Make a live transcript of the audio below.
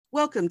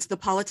Welcome to the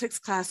Politics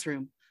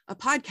Classroom, a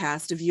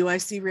podcast of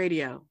UIC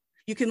Radio.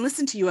 You can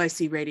listen to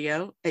UIC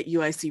Radio at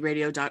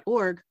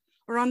uicradio.org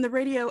or on the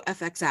Radio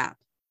FX app.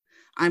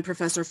 I'm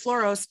Professor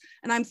Floros,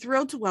 and I'm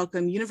thrilled to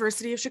welcome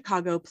University of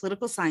Chicago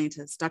political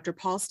scientist Dr.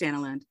 Paul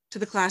Staniland to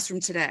the classroom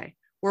today,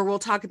 where we'll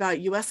talk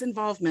about U.S.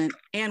 involvement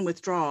and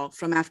withdrawal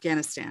from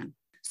Afghanistan.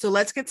 So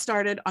let's get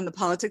started on the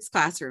Politics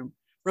Classroom,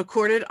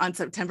 recorded on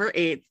September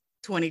 8th,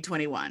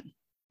 2021.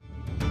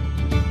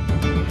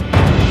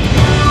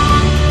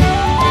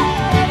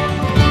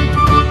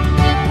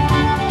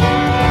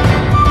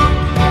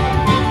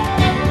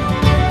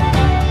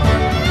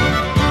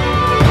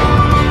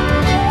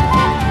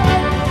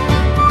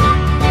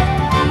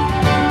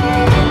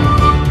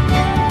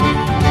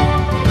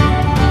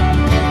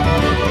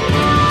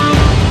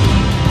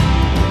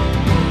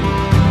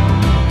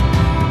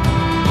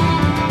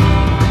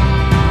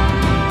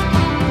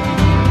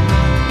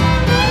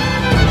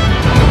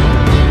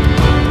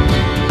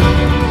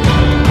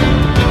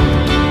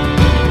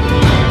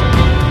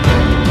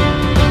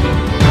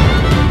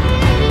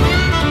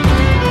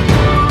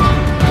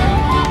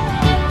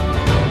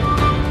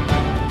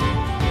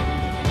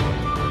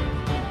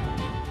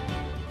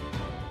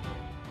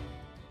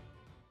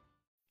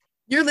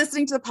 You're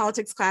listening to the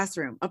Politics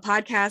Classroom, a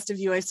podcast of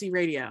UIC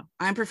Radio.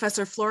 I'm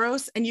Professor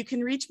Floros, and you can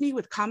reach me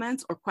with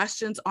comments or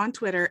questions on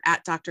Twitter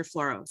at Dr.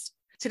 Floros.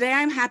 Today,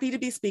 I'm happy to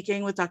be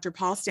speaking with Dr.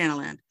 Paul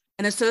Staniland,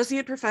 an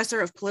associate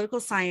professor of political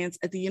science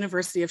at the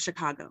University of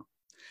Chicago.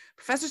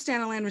 Professor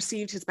Staniland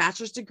received his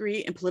bachelor's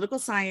degree in political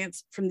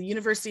science from the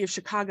University of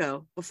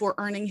Chicago before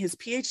earning his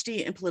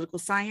PhD in political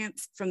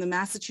science from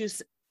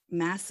the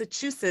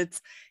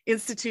Massachusetts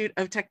Institute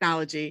of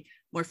Technology,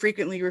 more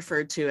frequently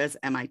referred to as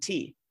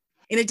MIT.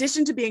 In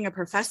addition to being a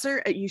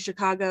professor at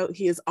UChicago,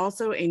 he is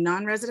also a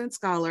non-resident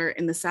scholar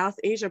in the South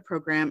Asia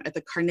program at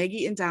the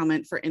Carnegie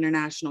Endowment for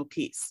International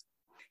Peace.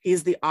 He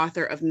is the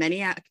author of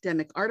many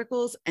academic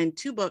articles and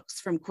 2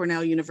 books from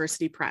Cornell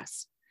University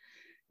Press: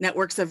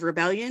 Networks of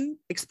Rebellion,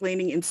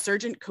 Explaining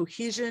Insurgent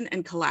Cohesion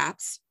and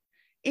Collapse,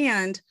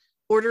 and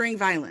Ordering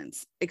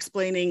Violence,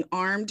 Explaining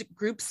Armed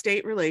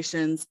Group-State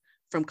Relations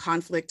from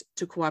Conflict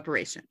to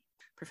Cooperation.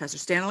 Professor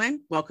Staniland,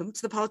 welcome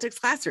to the Politics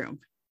Classroom.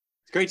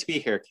 It's great to be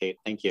here, Kate.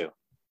 Thank you.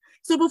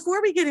 So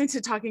before we get into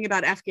talking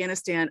about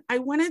Afghanistan, I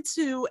wanted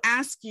to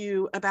ask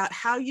you about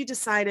how you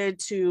decided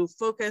to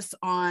focus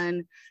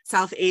on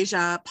South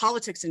Asia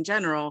politics in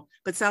general,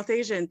 but South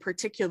Asia in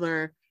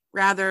particular,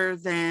 rather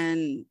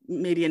than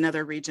maybe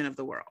another region of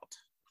the world.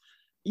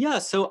 Yeah,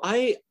 so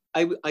I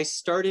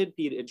started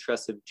being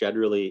interested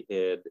generally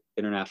in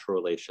international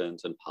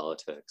relations and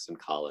politics in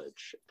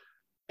college.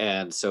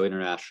 And so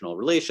international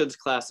relations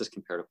classes,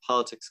 comparative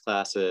politics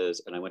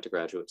classes, and I went to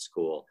graduate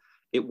school.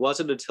 It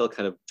wasn't until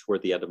kind of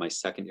toward the end of my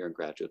second year in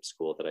graduate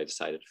school that I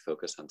decided to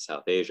focus on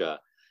South Asia.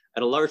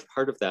 And a large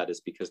part of that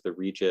is because the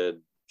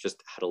region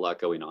just had a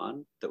lot going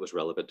on that was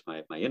relevant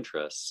to my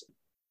interests.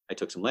 I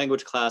took some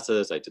language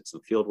classes, I did some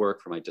field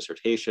work for my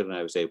dissertation, and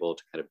I was able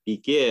to kind of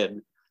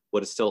begin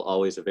what is still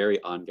always a very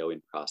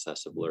ongoing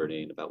process of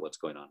learning about what's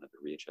going on in the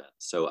region.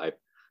 So I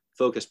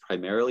focused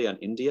primarily on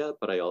India,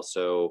 but I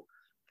also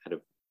kind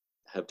of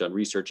have done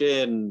research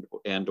in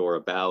and or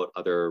about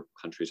other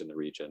countries in the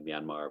region,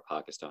 Myanmar,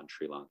 Pakistan,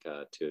 Sri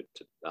Lanka, to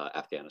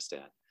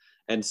Afghanistan.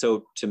 And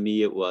so to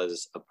me, it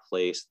was a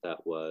place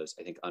that was,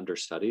 I think,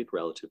 understudied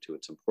relative to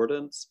its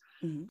importance,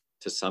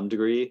 to some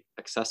degree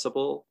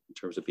accessible in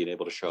terms of being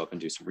able to show up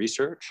and do some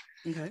research,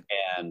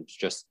 and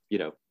just,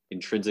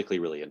 intrinsically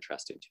really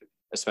interesting to me.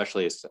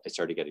 Especially as I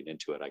started getting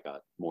into it, I got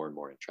more and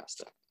more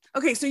interested.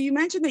 Okay, so you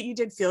mentioned that you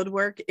did field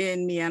work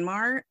in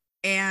Myanmar,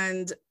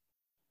 and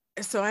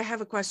so I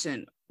have a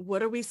question.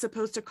 What are we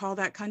supposed to call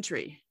that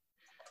country?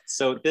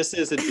 So this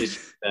is an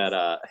issue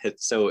that,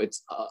 so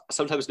it's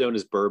sometimes known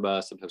as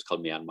Burma, sometimes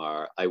called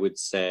Myanmar. I would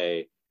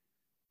say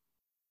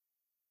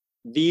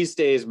these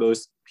days,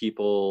 most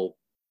people,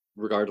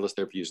 regardless of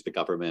their views of the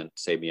government,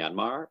 say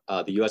Myanmar.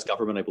 The US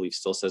government, I believe,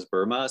 still says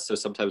Burma. So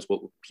sometimes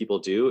what people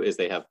do is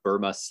they have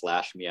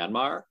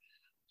Burma/Myanmar.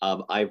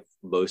 I've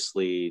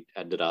mostly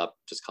ended up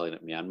just calling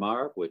it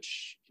Myanmar,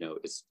 which,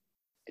 is,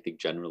 I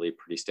think, generally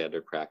pretty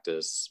standard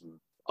practice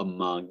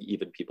among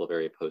even people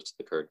very opposed to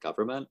the current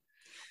government.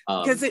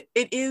 Because it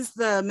is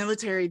the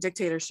military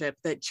dictatorship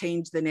that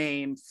changed the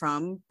name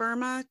from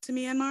Burma to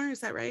Myanmar, is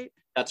that right?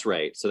 That's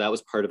right. So that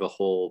was part of a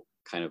whole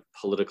kind of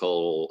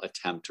political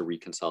attempt to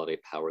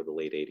reconsolidate power in the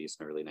late 80s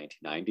and early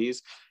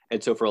 1990s.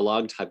 And so for a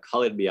long time,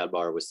 calling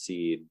Myanmar was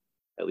seen,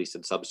 at least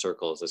in some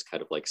circles, as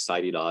kind of like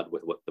siding on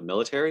with what the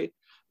military.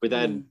 But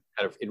then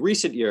kind of in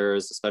recent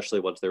years, especially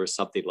once there was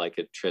something like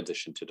a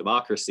transition to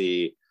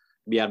democracy,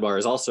 Myanmar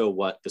is also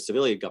what the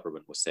civilian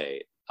government was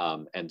saying.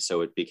 And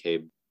so it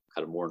became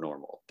kind of more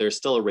normal. There's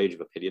still a range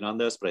of opinion on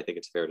this, but I think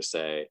it's fair to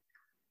say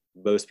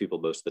most people,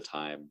 most of the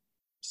time,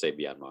 say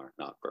Myanmar,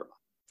 not Burma.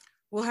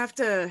 We'll have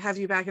to have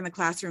you back in the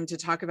classroom to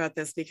talk about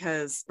this,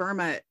 because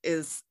Burma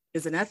is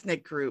an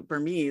ethnic group,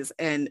 Burmese,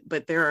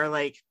 but there are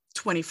like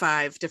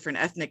 25 different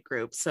ethnic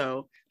groups.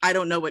 So I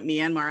don't know what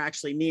Myanmar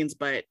actually means,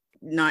 but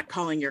not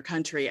calling your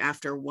country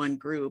after one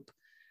group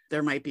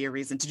there might be a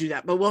reason to do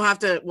that, but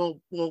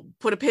we'll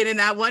put a pin in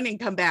that one and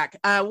come back.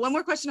 One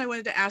more question I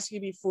wanted to ask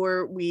you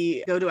before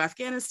we go to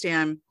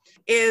Afghanistan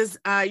is,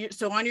 I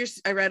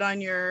read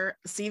on your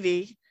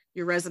CV,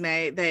 your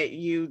resume, that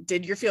you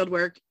did your field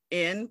work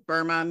in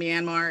Burma,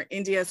 Myanmar,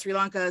 India, Sri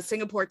Lanka,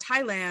 Singapore,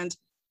 Thailand,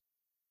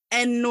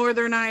 and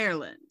Northern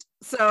Ireland.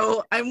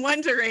 So I'm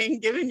wondering,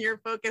 given your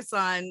focus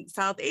on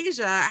South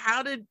Asia,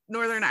 how did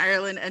Northern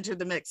Ireland enter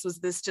the mix? Was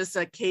this just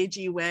a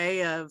cagey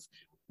way of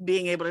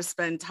being able to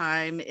spend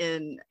time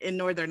in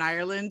Northern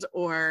Ireland,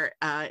 or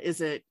is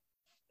it?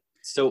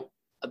 So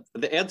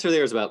the answer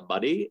there is about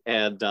money.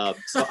 And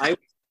so I was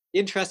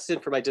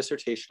interested for my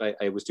dissertation,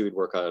 I was doing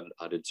work on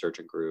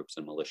insurgent groups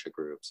and militia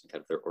groups and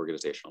kind of their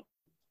organizational.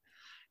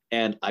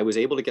 And I was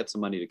able to get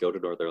some money to go to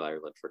Northern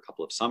Ireland for a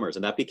couple of summers.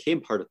 And that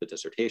became part of the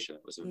dissertation.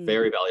 It was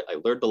very valuable.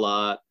 I learned a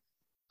lot.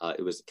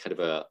 It was kind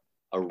of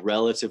a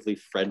relatively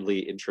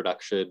friendly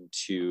introduction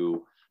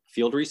to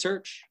field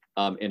research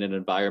in an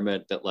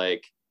environment that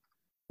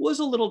was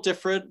a little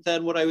different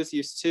than what I was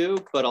used to,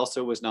 but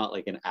also was not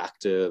like an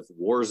active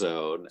war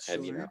zone. Sure.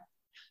 And,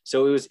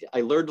 so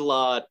I learned a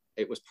lot.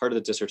 It was part of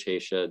the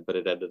dissertation, but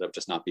it ended up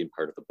just not being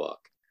part of the book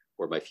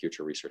or my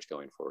future research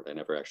going forward. I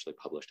never actually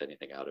published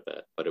anything out of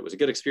it, but it was a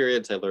good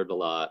experience. I learned a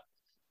lot,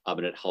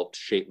 and it helped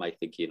shape my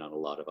thinking on a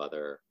lot of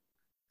other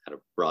kind of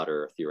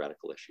broader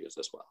theoretical issues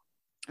as well.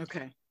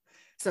 Okay.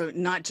 So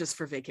not just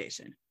for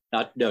vacation.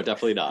 No,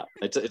 definitely not.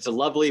 It's a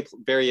lovely,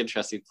 very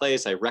interesting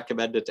place. I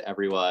recommend it to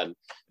everyone,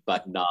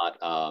 but not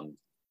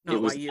it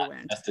was not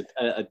just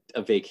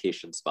a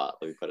vacation spot.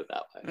 Let me put it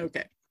that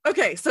way.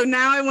 Okay, so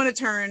now I want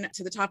to turn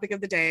to the topic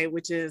of the day,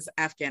 which is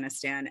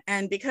Afghanistan.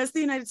 And because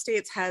the United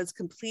States has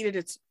completed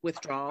its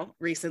withdrawal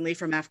recently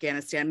from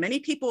Afghanistan, many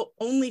people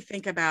only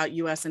think about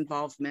US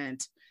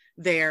involvement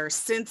there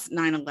since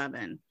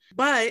 9/11.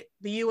 But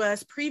the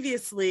US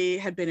previously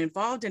had been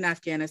involved in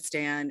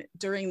Afghanistan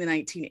during the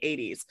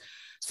 1980s.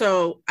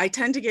 So I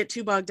tend to get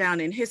too bogged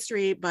down in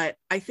history, but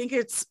I think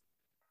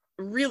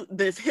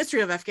the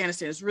history of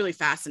Afghanistan is really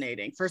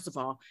fascinating, first of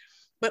all,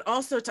 but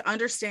also to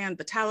understand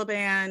the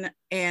Taliban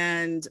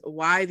and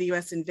why the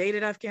US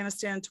invaded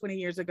Afghanistan 20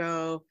 years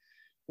ago,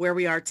 where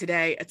we are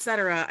today, et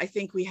cetera. I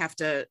think we have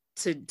to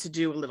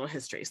do a little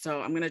history.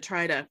 So I'm going to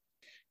try to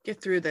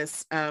get through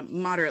this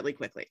moderately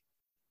quickly.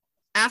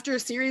 After a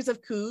series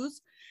of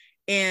coups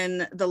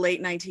in the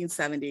late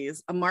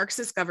 1970s, a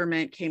Marxist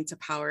government came to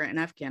power in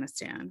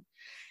Afghanistan.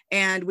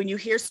 And when you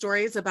hear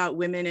stories about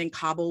women in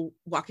Kabul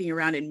walking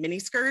around in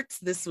miniskirts,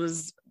 this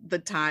was the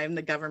time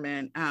the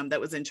government that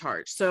was in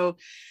charge. So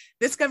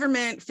this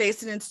government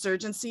faced an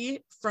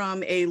insurgency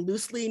from a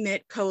loosely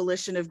knit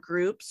coalition of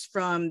groups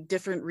from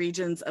different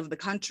regions of the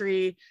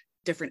country,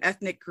 different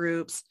ethnic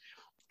groups.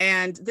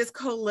 And this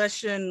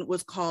coalition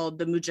was called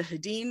the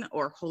Mujahideen,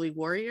 or Holy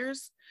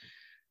Warriors.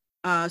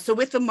 So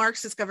with the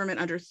Marxist government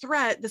under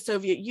threat, the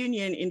Soviet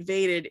Union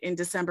invaded in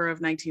December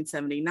of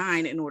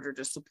 1979 in order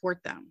to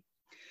support them.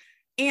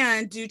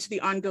 And due to the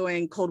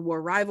ongoing Cold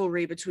War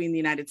rivalry between the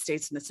United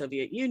States and the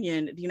Soviet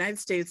Union, the United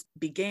States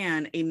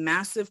began a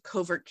massive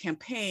covert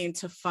campaign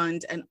to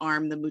fund and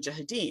arm the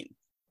Mujahideen.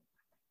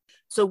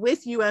 So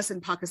with US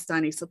and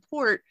Pakistani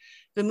support,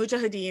 the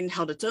Mujahideen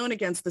held its own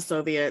against the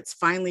Soviets,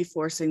 finally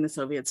forcing the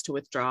Soviets to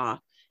withdraw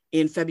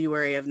in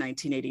February of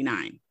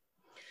 1989.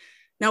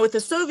 Now, with the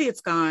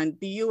Soviets gone,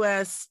 the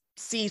US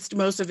ceased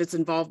most of its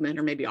involvement,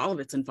 or maybe all of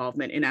its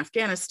involvement, in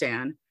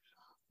Afghanistan.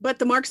 But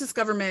the Marxist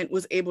government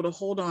was able to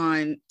hold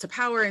on to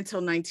power until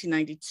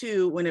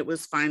 1992, when it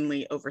was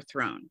finally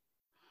overthrown.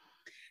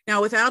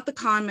 Now, without the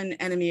common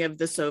enemy of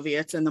the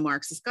Soviets and the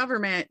Marxist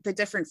government, the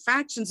different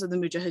factions of the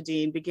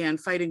Mujahideen began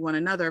fighting one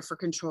another for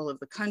control of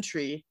the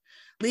country,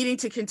 leading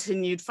to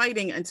continued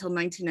fighting until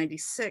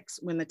 1996,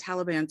 when the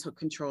Taliban took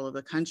control of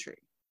the country.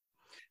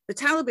 The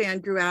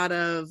Taliban grew out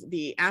of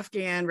the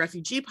Afghan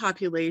refugee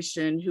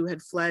population who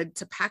had fled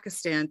to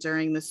Pakistan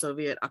during the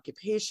Soviet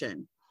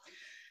occupation.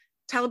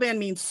 Taliban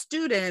means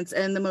students,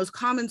 and the most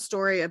common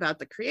story about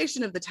the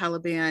creation of the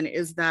Taliban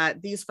is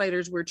that these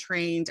fighters were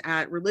trained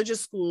at religious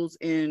schools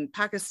in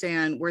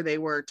Pakistan, where they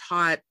were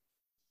taught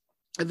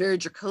a very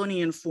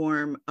draconian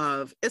form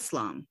of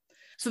Islam.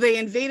 So they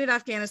invaded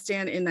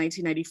Afghanistan in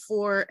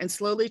 1994 and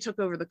slowly took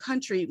over the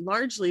country,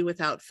 largely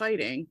without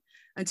fighting,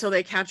 until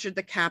they captured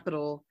the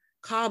capital,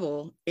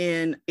 Kabul,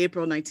 in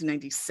April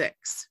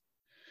 1996.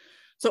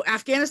 So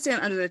Afghanistan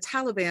under the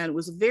Taliban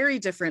was very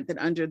different than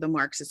under the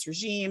Marxist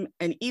regime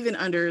and even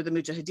under the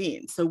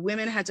Mujahideen. So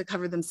women had to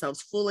cover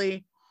themselves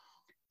fully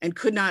and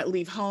could not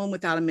leave home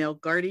without a male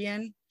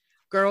guardian.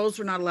 Girls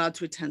were not allowed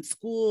to attend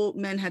school.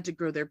 Men had to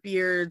grow their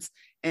beards,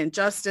 and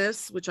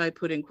justice, which I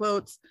put in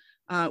quotes,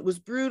 was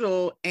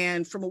brutal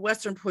and, from a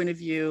Western point of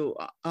view,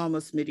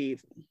 almost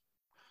medieval.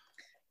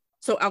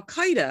 So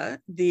Al-Qaeda,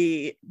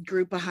 the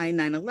group behind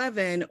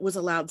 9/11, was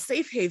allowed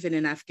safe haven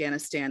in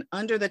Afghanistan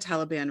under the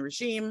Taliban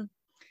regime,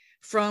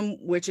 from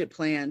which it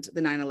planned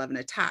the 9/11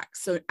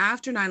 attacks. So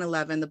after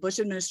 9/11, the Bush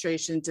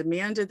administration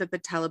demanded that the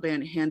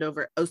Taliban hand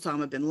over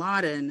Osama bin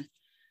Laden,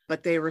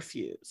 but they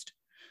refused.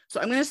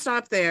 So I'm going to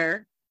stop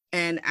there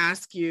and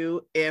ask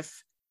you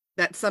if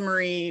that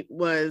summary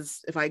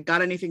was, if I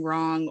got anything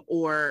wrong,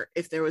 or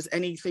if there was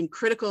anything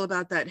critical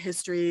about that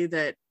history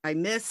that I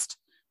missed,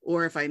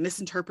 or if I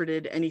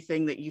misinterpreted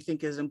anything that you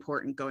think is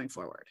important going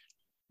forward.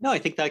 No, I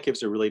think that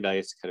gives a really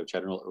nice kind of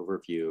general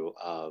overview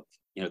of,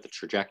 the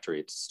trajectory.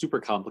 It's super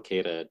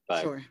complicated,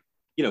 but, Sure.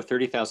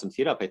 30,000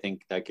 feet up, I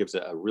think that gives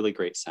a really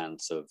great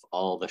sense of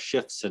all the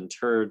shifts and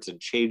turns and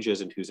changes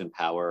and who's in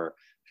power,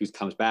 who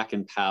comes back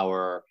in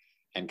power,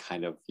 and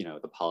kind of,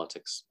 the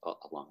politics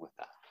along with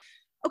that.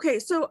 Okay,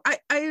 so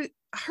I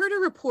heard a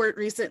report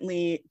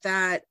recently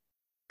that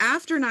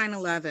after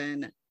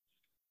 9/11,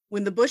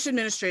 when the Bush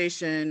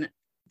administration,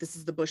 this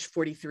is the Bush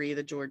 43,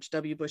 the George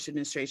W. Bush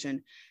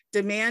administration,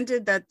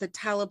 demanded that the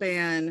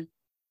Taliban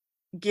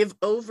give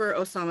over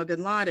Osama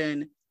bin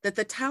Laden, that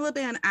the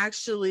Taliban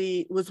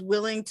actually was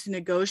willing to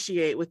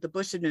negotiate with the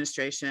Bush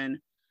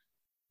administration,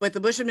 but the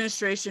Bush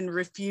administration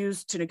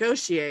refused to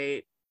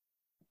negotiate,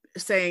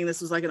 saying this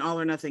was like an all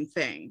or nothing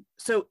thing.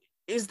 So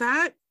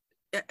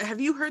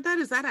have you heard that?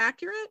 Is that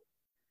accurate?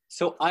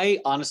 So I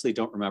honestly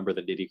don't remember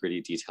the nitty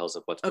gritty details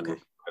of what's been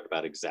reported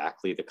about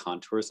exactly the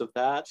contours of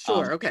that.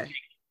 Sure, okay.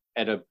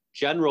 At a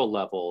general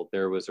level,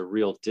 there was a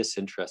real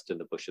disinterest in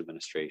the Bush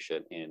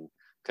administration in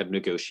kind of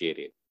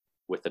negotiating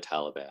with the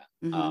Taliban.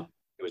 Mm-hmm.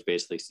 It was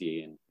basically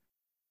seeing,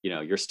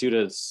 your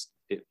students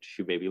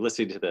who may be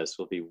listening to this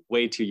will be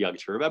way too young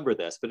to remember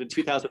this, but in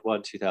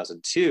 2001,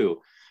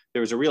 2002,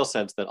 there was a real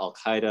sense that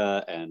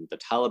Al-Qaeda and the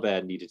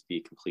Taliban needed to be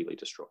completely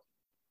destroyed.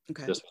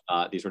 Okay.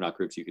 These were not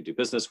groups you could do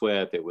business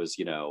with. It was,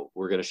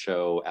 we're going to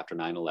show after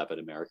 9/11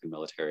 American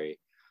military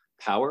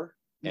power,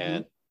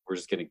 and we're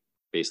just going to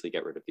basically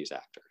get rid of these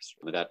actors.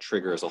 And that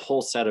triggers a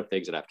whole set of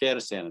things in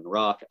Afghanistan and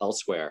Iraq,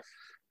 elsewhere,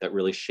 that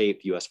really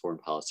shaped US foreign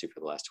policy for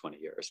the last 20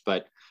 years.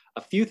 But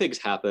a few things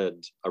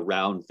happened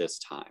around this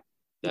time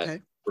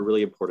that were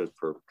really important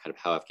for kind of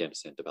how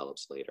Afghanistan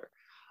develops later.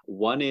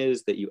 One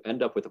is that you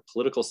end up with a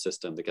political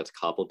system that gets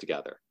cobbled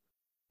together,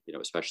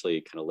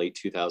 especially kind of late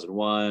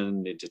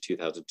 2001 into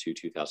 2002,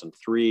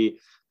 2003,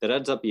 that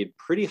ends up being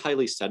pretty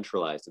highly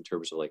centralized in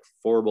terms of like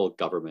formal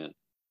government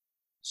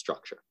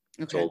structure.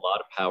 Okay. So a lot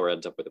of power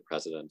ends up with the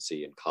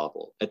presidency in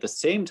Kabul. At the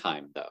same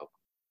time, though,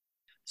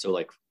 so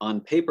like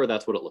on paper,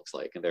 that's what it looks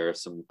like. And there are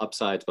some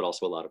upsides, but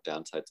also a lot of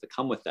downsides that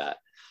come with that.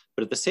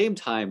 But at the same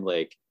time,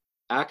 like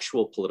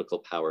actual political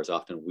power is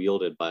often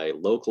wielded by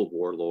local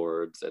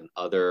warlords and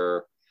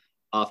other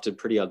often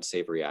pretty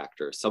unsavory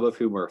actors, some of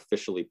whom are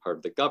officially part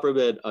of the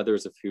government,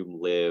 others of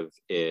whom live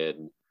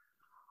in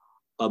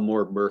a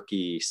more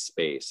murky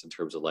space in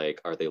terms of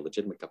like, are they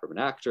legitimate government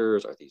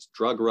actors? Are these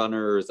drug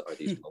runners? Are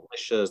these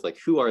militias? Like,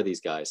 who are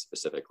these guys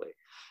specifically?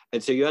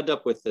 And so you end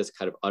up with this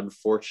kind of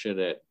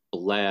unfortunate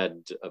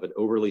blend of an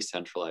overly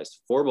centralized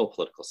formal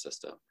political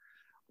system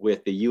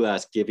with the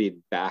US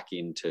giving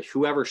backing to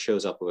whoever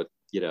shows up with,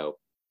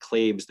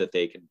 claims that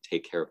they can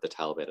take care of the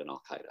Taliban and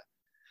Al-Qaeda.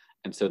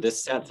 And so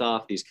this sets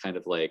off these kind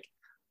of like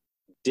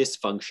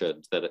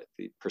dysfunctions that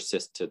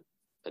persist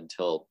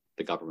until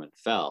the government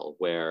fell,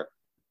 where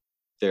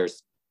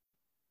there's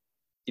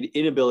an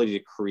inability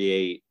to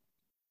create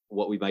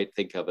what we might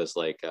think of as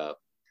like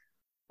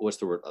what's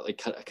the word, like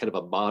kind of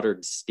a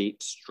modern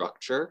state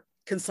structure.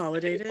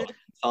 Consolidated,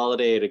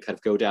 kind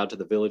of go down to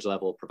the village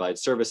level, provide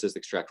services,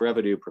 extract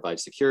revenue, provide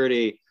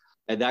security.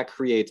 And that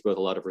creates both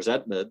a lot of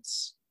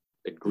resentments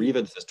and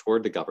grievances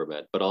toward the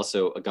government, but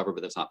also a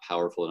government that's not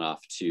powerful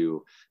enough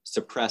to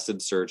suppress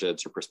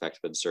insurgents or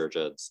prospective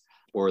insurgents,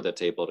 or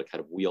that's able to kind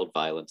of wield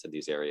violence in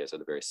these areas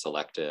in a very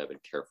selective and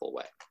careful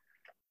way.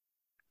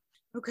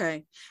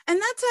 Okay.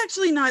 And that's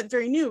actually not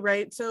very new,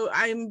 right? So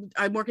I'm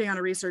working on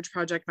a research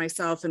project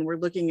myself, and we're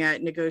looking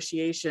at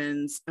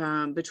negotiations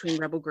between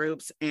rebel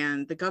groups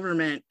and the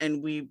government.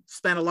 And we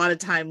spent a lot of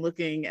time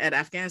looking at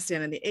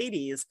Afghanistan in the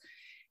 80s.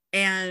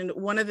 And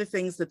one of the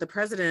things that the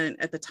president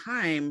at the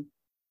time,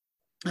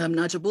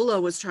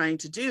 Najibullah, was trying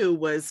to do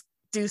was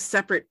do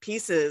separate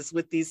pieces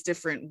with these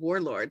different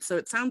warlords. So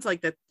it sounds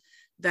like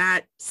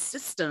that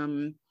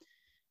system,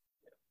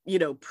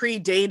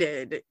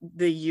 predated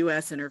the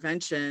US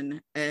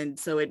intervention. And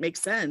so it makes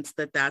sense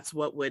that that's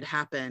what would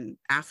happen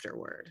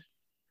afterward.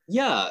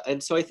 Yeah.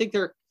 And so I think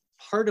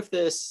part of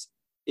this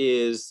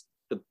is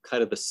the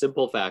kind of the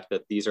simple fact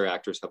that these are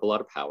actors who have a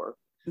lot of power.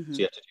 Mm-hmm. So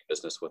you have to do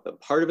business with them.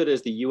 Part of it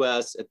is the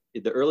US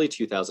in the early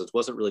 2000s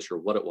wasn't really sure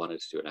what it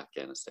wanted to do in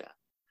Afghanistan.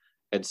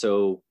 And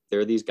so there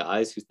are these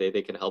guys who say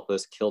they can help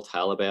us kill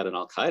Taliban and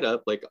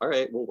Al-Qaeda. Like, all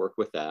right, we'll work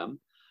with them.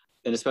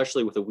 And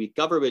especially with a weak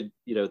government,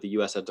 the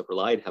US ends up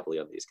relying heavily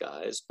on these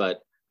guys. But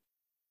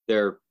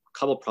there are a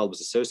couple of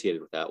problems associated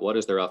with that. One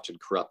is they're often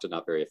corrupt and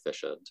not very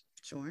efficient.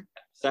 Sure.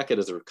 Second,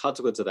 as a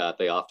consequence of that,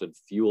 they often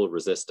fuel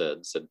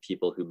resistance, and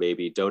people who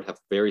maybe don't have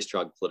very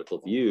strong political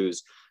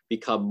views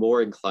become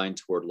more inclined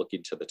toward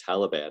looking to the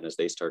Taliban as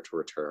they start to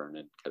return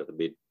in kind of the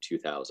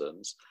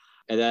mid-2000s.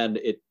 And then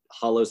it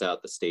hollows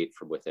out the state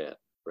from within,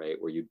 right?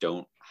 Where you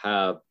don't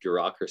have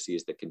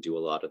bureaucracies that can do a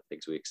lot of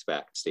things we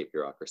expect state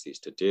bureaucracies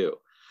to do.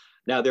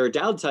 Now, there are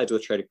downsides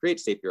with trying to create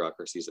state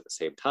bureaucracies at the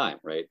same time,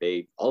 right?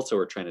 They also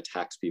are trying to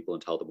tax people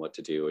and tell them what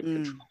to do and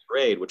control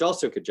trade, which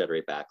also could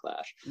generate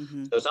backlash.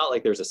 So it's not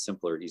like there's a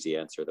simple or easy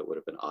answer that would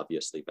have been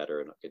obviously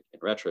better in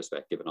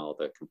retrospect, given all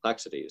the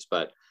complexities.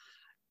 But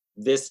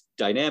this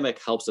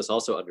dynamic helps us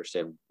also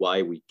understand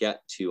why we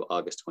get to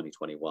August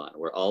 2021,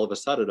 where all of a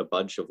sudden a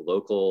bunch of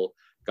local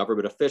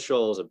government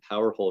officials and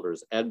power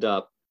holders end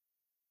up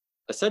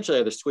essentially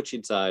either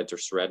switching sides or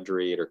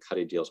surrendering or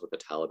cutting deals with the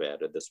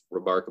Taliban in this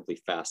remarkably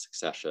fast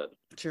succession.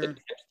 Sure. That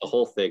the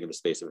whole thing in the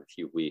space of a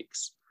few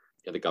weeks.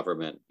 And the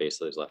government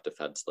basically is left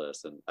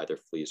defenseless and either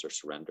flees or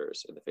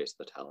surrenders in the face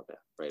of the Taliban,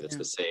 right? It's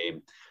the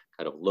same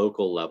kind of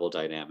local level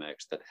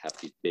dynamics that have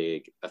these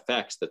big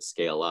effects that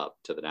scale up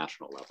to the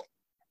national level.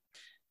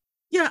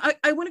 Yeah,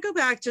 I want to go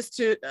back just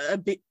to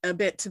a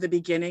bit to the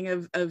beginning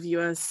of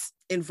U.S.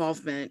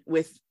 involvement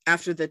with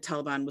after the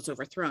Taliban was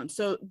overthrown.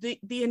 So the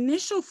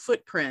initial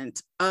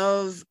footprint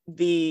of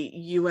the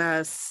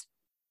U.S.,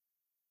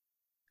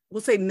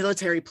 we'll say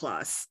military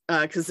plus,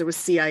 because there was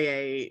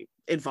CIA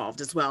involved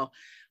as well,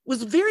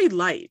 was very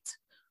light,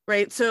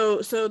 right?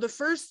 So the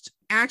first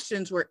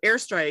actions were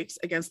airstrikes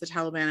against the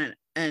Taliban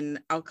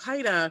and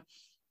Al-Qaeda,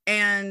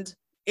 and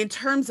in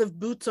terms of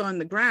boots on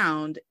the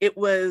ground, it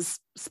was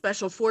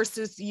special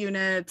forces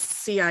units,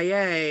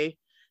 CIA,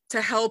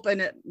 to help,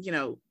 and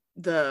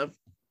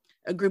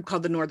a group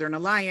called the Northern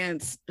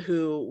Alliance,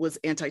 who was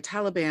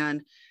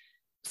anti-Taliban.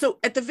 So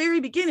at the very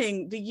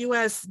beginning, the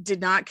U.S. did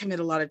not commit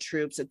a lot of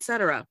troops, et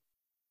cetera.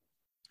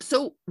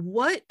 So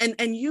what,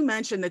 and you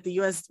mentioned that the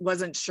U.S.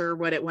 wasn't sure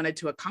what it wanted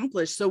to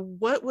accomplish. So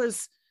what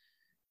was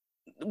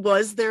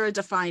there a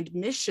defined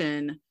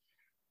mission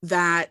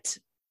that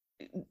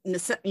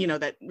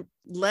that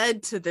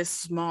led to this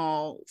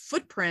small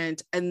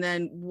footprint, and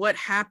then what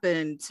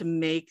happened to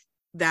make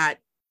that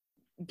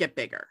get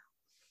bigger?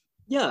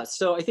 Yeah,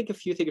 so I think a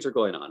few things are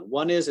going on.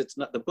 One is it's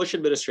not, the Bush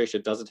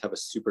administration doesn't have a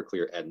super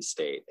clear end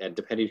state, and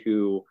depending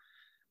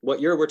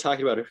we're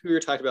talking about, or who you're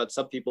talking about,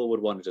 some people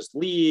would want to just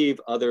leave,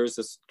 others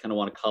just kind of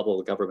want to cobble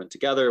the government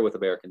together with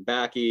American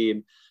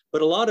backing.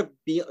 But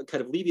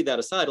kind of leaving that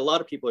aside, a lot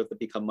of people have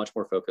become much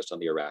more focused on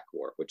the Iraq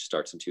War, which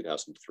starts in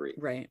 2003.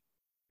 Right.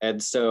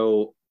 And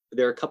so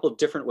there are a couple of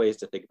different ways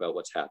to think about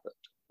what's happened.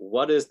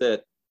 One is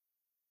that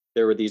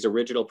there were these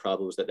original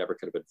problems that never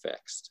could have been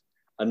fixed.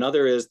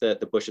 Another is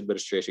that the Bush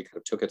administration kind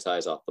of took its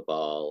eyes off the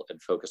ball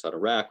and focused on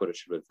Iraq when it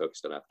should have been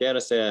focused on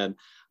Afghanistan.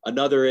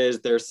 Another is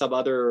there's some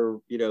other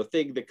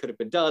thing that could have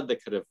been done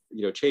that could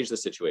have changed the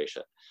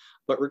situation.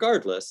 But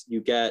regardless, you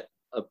get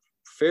a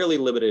fairly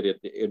limited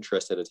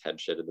interest and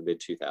attention in the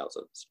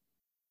mid-2000s.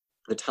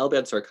 The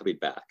Taliban start coming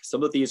back.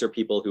 Some of these are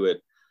people who had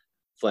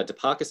fled to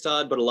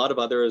Pakistan, but a lot of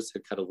others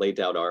had kind of laid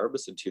down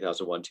arms in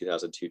 2001,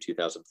 2002,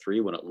 2003,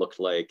 when it looked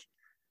like,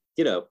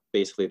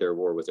 basically their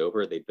war was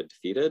over, they'd been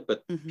defeated,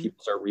 but people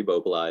start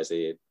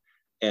remobilizing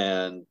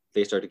and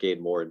they start to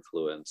gain more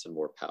influence and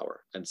more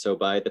power. And so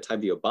by the time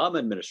the Obama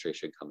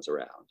administration comes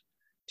around,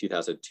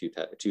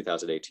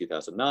 2008,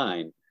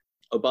 2009,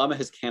 Obama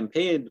has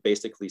campaigned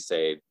basically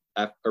saying,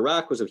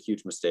 Iraq was a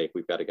huge mistake,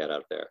 we've got to get out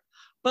of there.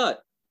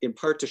 But in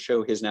part to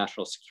show his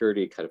national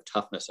security kind of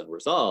toughness and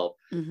resolve,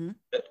 the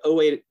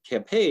 2008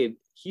 campaign,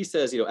 he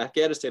says,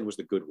 Afghanistan was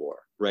the good war,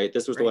 right?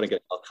 This was the one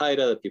against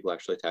Al-Qaeda, that people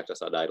actually attacked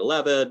us on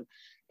 9/11.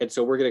 And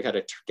so we're going to kind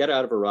of get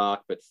out of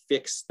Iraq, but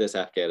fix this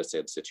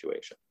Afghanistan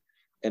situation.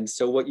 And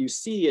so what you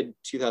see in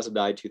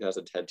 2009,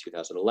 2010,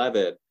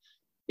 2011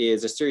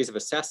 is a series of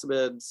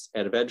assessments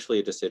and eventually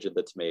a decision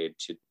that's made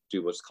to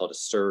do what's called a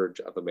surge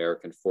of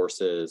American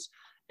forces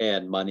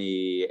and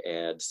money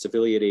and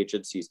civilian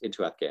agencies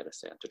into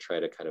Afghanistan to try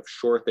to kind of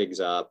shore things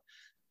up,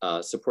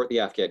 support the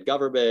Afghan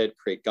government,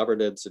 create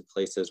governance in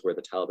places where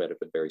the Taliban have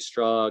been very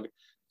strong.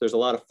 There's a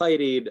lot of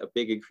fighting, a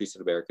big increase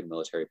in American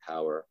military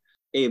power,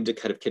 aimed at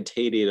kind of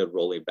containing and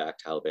rolling back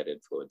Taliban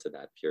influence in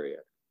that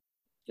period.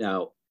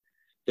 Now,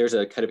 there's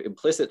a kind of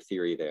implicit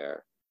theory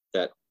there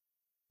that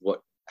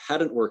what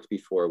hadn't worked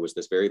before was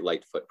this very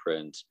light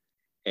footprint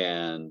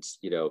and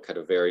kind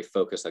of very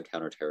focused on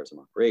counterterrorism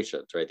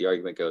operations, right? The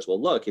argument goes,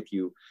 well, look, if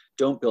you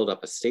don't build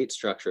up a state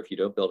structure, if you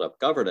don't build up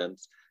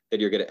governance,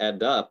 then you're going to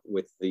end up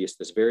with this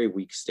very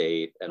weak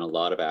state and a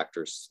lot of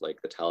actors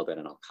like the Taliban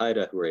and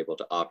Al-Qaeda who are able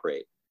to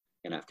operate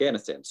in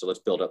Afghanistan. So let's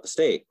build up the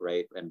state,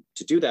 right? And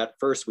to do that,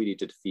 first we need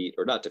to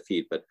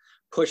but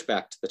push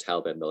back to the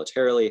Taliban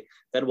militarily.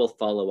 Then we'll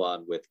follow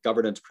on with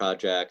governance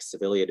projects,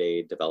 civilian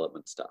aid,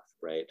 development stuff,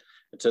 right?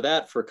 And so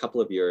that for a couple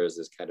of years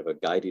is kind of a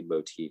guiding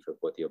motif of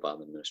what the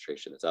Obama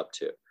administration is up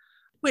to.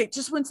 Wait,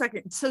 just one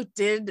second. So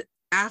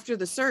after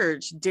the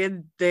surge,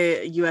 did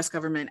the US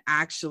government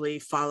actually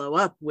follow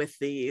up with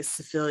the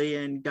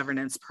civilian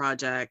governance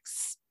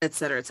projects, et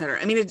cetera, et cetera?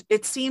 I mean,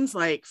 it seems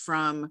like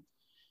from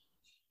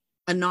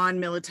a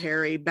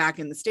non-military back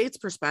in the States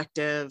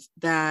perspective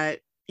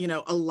that,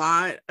 a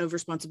lot of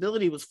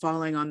responsibility was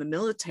falling on the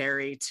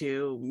military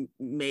to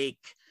make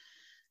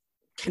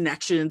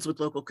connections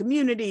with local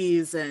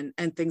communities and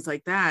things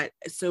like that.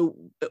 So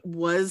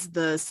was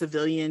the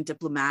civilian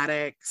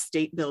diplomatic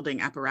state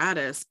building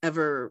apparatus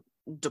ever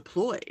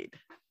deployed?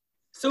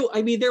 So,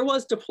 I mean, there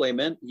was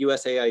deployment.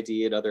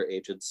 USAID and other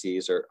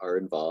agencies are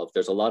involved.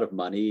 There's a lot of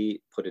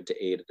money put into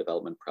aid and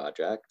development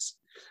projects.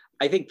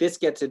 I think this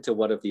gets into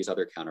one of these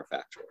other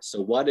counterfactuals.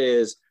 So one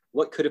is,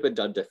 what could have been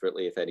done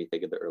differently, if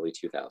anything, in the early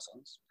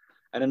 2000s?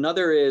 And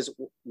another is,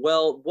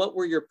 well, what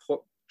were your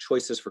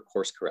choices for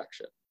course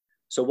correction?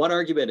 So one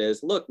argument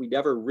is, look, we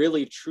never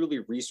really truly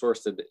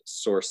resourced and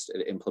sourced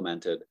and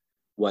implemented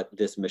what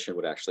this mission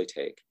would actually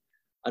take.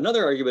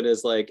 Another argument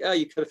is like, oh,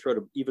 you could have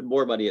thrown even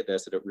more money at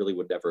this and it really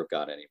would never have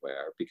gone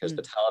anywhere, because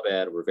the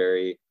Taliban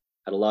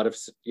had a lot of,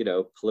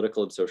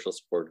 political and social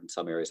support in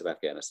some areas of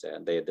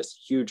Afghanistan. They had this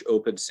huge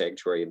open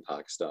sanctuary in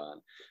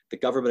Pakistan. The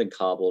government in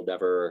Kabul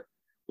never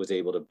was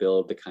able to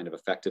build the kind of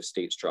effective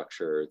state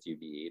structure you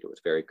need. It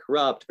was very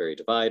corrupt, very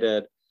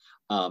divided.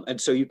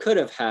 And so you could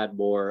have had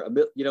more,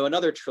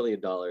 another $1 trillion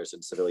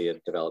in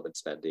civilian development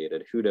spending,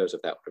 and who knows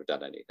if that would have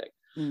done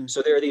anything.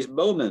 So there are these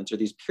moments or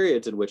these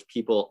periods in which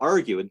people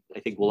argue, and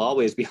I think we'll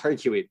always be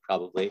arguing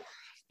probably,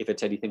 if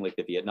it's anything like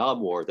the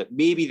Vietnam War, that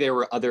maybe there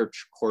were other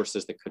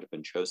courses that could have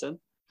been chosen.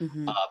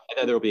 And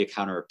then there'll be a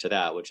counter to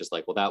that, which is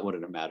like, well, that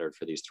wouldn't have mattered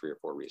for these 3 or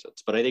 4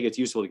 reasons. But I think it's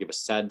useful to give a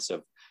sense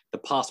of the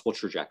possible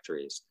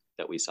trajectories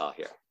that we saw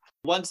here.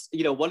 One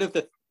of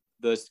the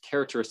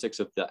characteristics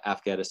of the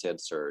Afghanistan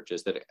surge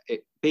is that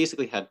it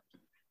basically had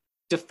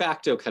de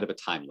facto kind of a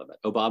time limit.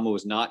 Obama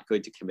was not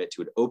going to commit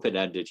to an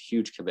open-ended,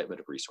 huge commitment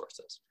of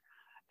resources.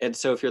 And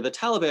so if you're the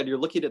Taliban, you're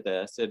looking at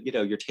this and,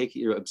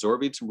 you're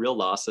absorbing some real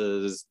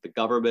losses. The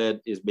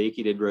government is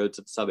making inroads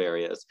in some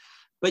areas,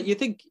 but you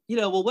think,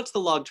 well, what's the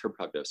long-term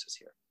prognosis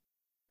here?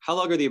 How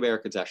long are the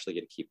Americans actually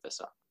going to keep this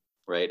up,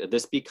 right? And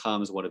this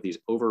becomes one of these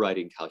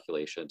overriding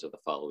calculations of the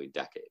following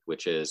decade,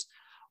 which is,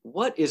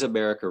 what is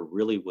America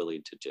really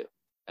willing to do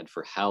and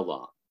for how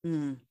long?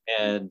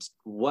 And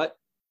what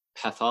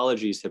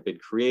pathologies have been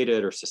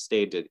created or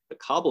sustained in the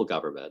Kabul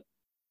government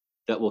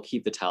that will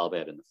keep the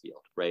Taliban in the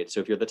field, right? So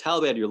if you're the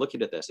Taliban, you're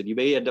looking at this and you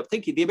may end up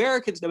thinking the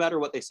Americans, no matter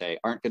what they say,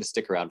 aren't going to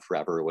stick around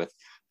forever with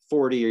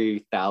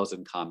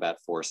 40,000 combat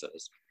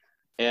forces.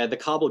 And the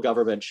Kabul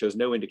government shows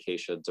no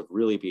indications of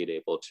really being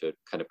able to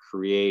kind of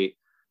create,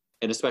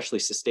 and especially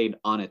sustain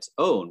on its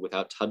own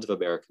without tons of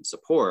American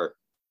support,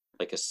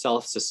 like a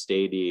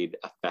self-sustaining,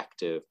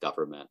 effective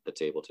government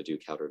that's able to do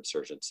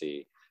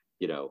counterinsurgency,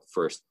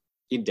 first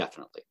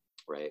indefinitely,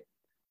 right?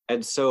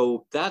 And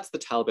so that's the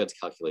Taliban's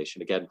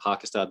calculation. Again,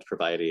 Pakistan's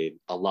providing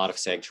a lot of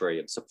sanctuary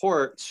and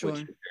support, which is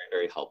very,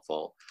 very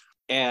helpful.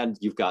 And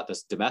you've got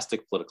this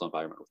domestic political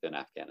environment within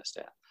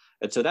Afghanistan.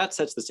 And so that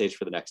sets the stage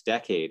for the next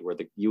decade, where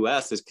the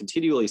US is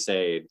continually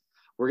saying,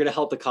 we're going to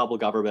help the Kabul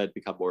government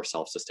become more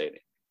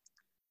self-sustaining.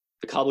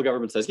 The Kabul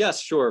government says,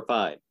 yes, sure,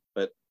 fine,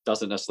 but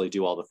doesn't necessarily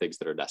do all the things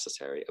that are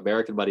necessary.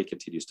 American money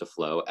continues to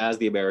flow as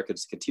the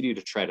Americans continue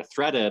to try to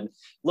threaten,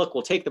 look,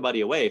 we'll take the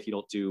money away if you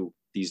don't do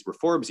these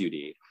reforms you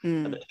need.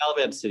 And the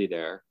Taliban sitting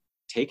there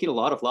taking a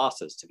lot of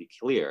losses, to be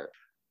clear,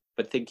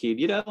 but thinking,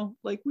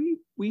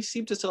 we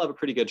seem to still have a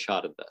pretty good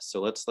shot at this. So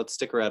let's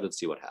stick around and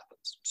see what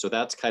happens. So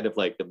that's kind of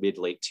like the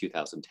mid-late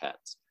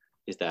 2010s,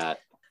 is that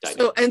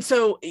dynamic.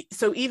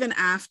 So even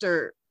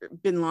after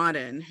bin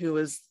Laden, who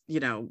was,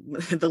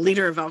 the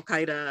leader of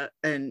Al-Qaeda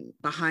and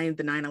behind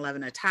the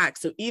 9/11 attack,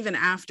 so even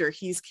after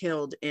he's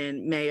killed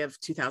in May of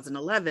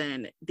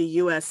 2011, the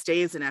US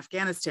stays in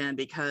Afghanistan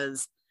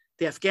because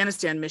the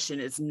Afghanistan mission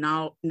is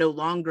now no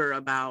longer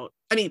about,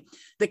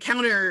 the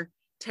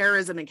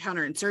counterterrorism and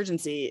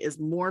counterinsurgency is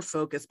more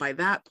focused by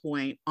that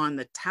point on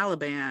the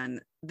Taliban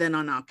than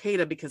on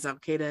Al-Qaeda, because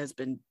Al-Qaeda has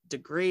been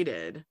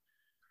degraded.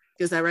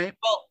 Is that right?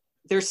 Well,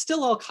 there's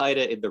still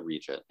Al-Qaeda in the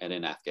region and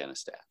in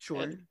Afghanistan.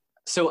 Sure. And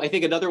so I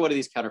think another one of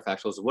these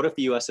counterfactuals is, what if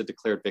the US had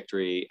declared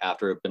victory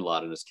after bin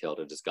Laden was killed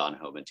and just gone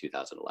home in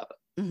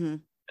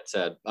 2011? And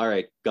said, all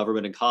right,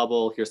 government in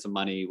Kabul, here's some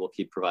money, we'll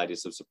keep providing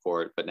some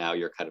support, but now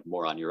you're kind of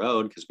more on your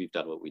own because we've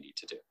done what we need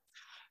to do.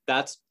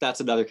 That's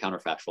another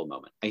counterfactual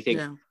moment. I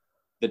think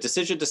the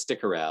decision to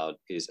stick around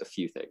is a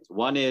few things.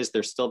 One is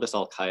there's still this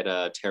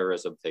Al-Qaeda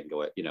terrorism thing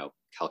going,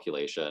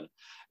 calculation.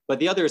 But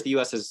the other is the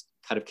US is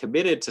kind of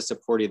committed to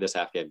supporting this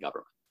Afghan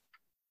government.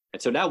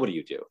 And so now what do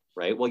you do,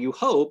 right? Well, you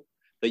hope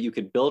that you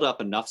can build up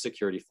enough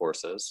security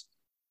forces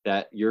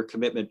that your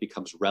commitment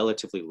becomes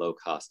relatively low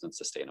cost and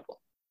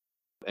sustainable.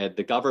 And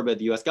the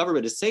US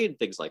government is saying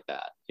things like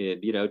that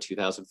in,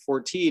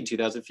 2014,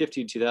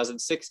 2015,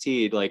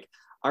 2016, like,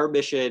 our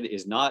mission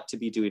is not to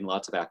be doing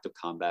lots of active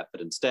combat,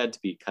 but instead to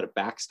be kind of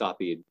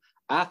backstopping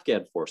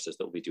Afghan forces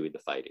that will be doing the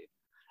fighting.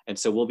 And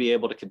so we'll be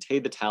able to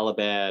contain the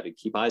Taliban and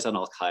keep eyes on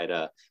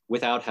Al-Qaeda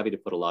without having to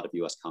put a lot of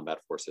US combat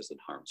forces in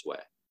harm's way.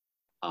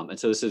 And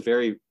so this is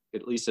very,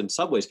 at least in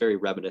some ways, very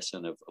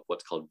reminiscent of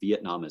what's called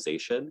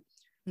Vietnamization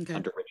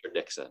under Richard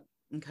Nixon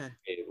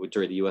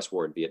during the US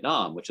war in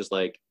Vietnam, which is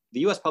like,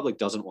 the US public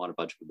doesn't want a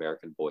bunch of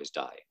American boys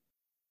dying.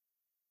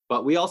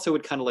 But we also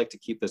would kind of like to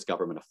keep this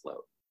government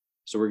afloat.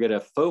 So we're going to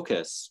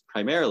focus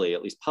primarily,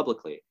 at least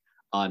publicly,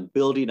 on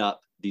building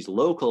up these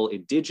local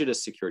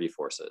indigenous security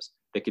forces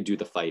that can do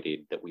the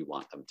fighting that we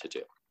want them to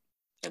do.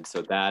 And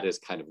so that is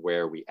kind of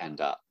where we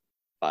end up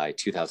by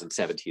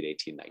 2017,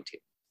 18, 19.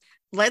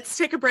 let's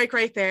take a break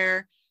right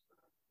there.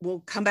 We'll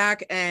come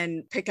back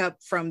and pick up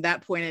from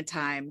that point in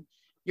time.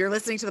 You're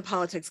listening to The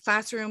Politics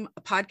Classroom,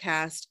 a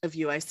podcast of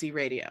UIC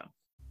Radio.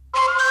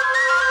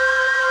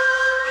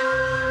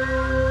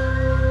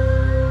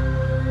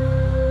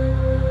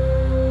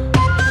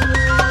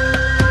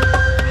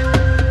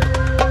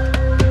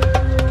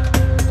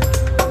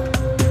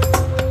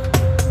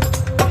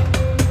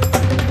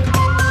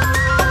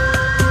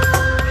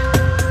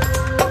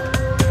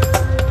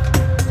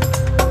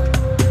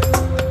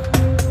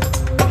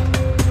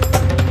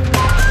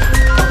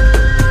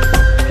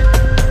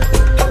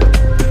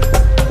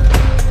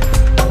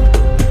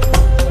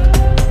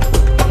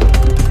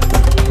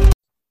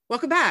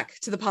 Welcome back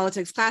to The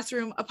Politics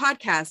Classroom, a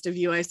podcast of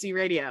UIC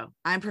Radio.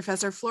 I'm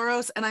Professor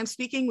Floros, and I'm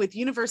speaking with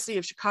University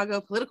of Chicago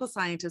political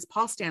scientist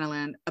Paul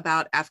Staniland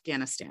about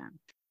Afghanistan.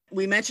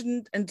 We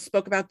mentioned and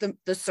spoke about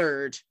the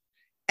surge,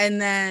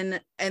 and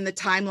the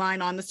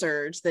timeline on the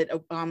surge, that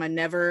Obama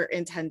never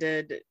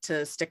intended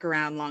to stick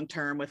around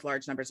long-term with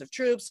large numbers of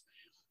troops.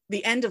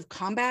 The end of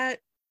combat,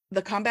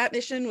 the combat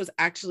mission was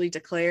actually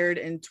declared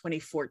in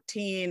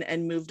 2014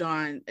 and moved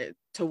on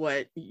to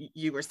what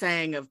you were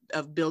saying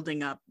of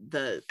building up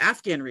the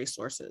Afghan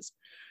resources.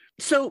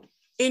 So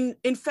in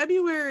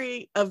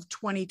February of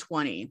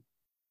 2020,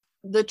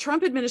 the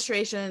Trump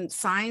administration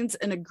signs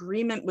an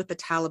agreement with the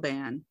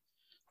Taliban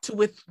to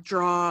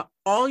withdraw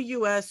all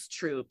US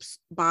troops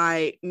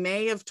by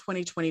May of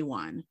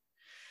 2021.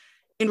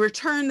 In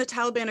return, the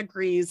Taliban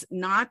agrees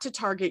not to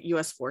target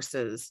US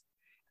forces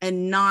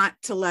and not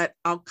to let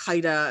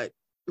al-Qaeda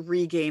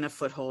regain a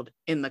foothold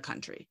in the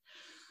country.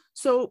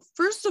 So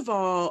first of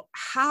all,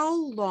 how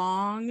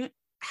long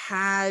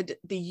had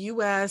the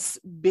US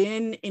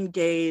been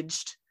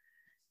engaged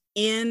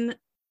in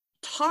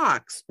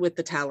talks with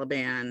the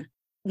Taliban?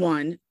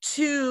 One.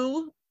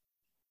 Two,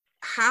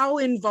 how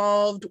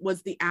involved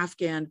was the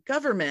Afghan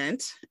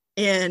government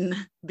in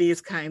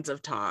these kinds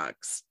of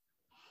talks?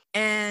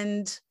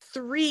 And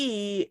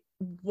three,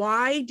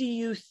 why do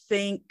you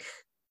think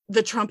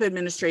the Trump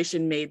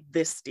administration made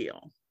this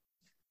deal?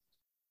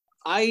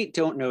 I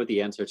don't know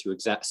the answer to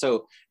exact.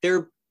 So there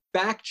are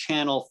back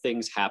channel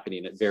things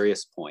happening at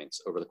various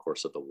points over the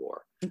course of the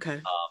war. Okay.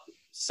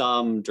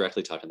 Some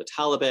directly talking to the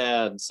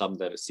Taliban, some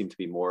that seem to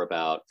be more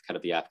about kind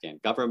of the Afghan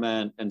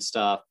government and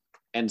stuff.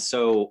 And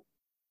so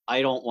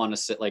I don't want to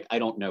sit I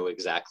don't know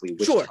exactly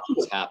which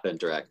talks happened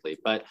directly,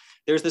 but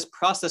there's this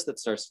process that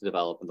starts to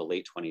develop in the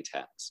late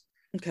 2010s.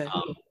 Okay.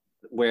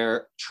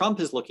 Where Trump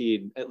is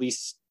looking, at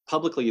least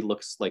publicly,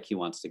 looks like he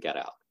wants to get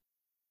out.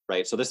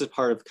 Right. So this is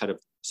part of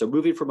so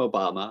moving from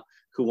Obama,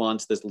 who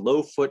wants this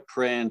low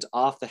footprint,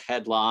 off the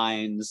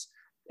headlines,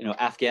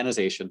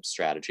 Afghanization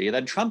strategy. And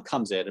then Trump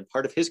comes in, and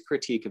part of his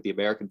critique of the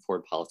American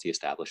foreign policy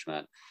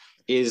establishment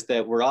is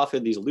that we're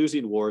often these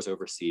losing wars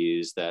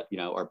overseas that,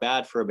 are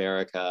bad for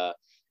America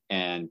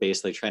and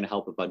basically trying to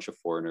help a bunch of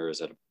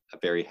foreigners at a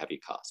very heavy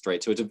cost.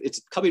 Right. So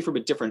it's coming from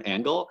a different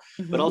angle,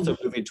 but also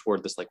moving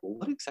toward this, well,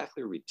 what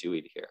exactly are we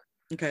doing here?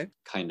 Okay.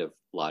 Kind of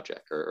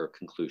logic or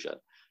conclusion.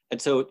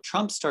 And so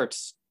Trump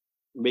starts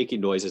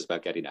making noises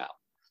about getting out.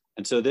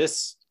 And so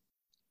this,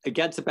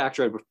 against the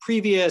backdrop of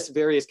previous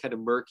various kind of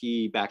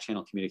murky back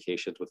channel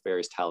communications with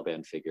various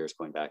Taliban figures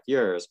going back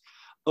years,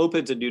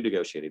 opens a new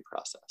negotiating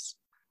process.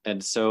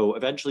 And so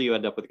eventually you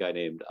end up with a guy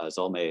named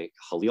Zalmay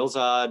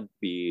Khalilzad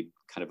being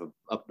kind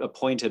of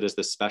appointed as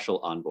the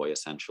special envoy,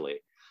 essentially,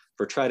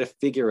 for trying to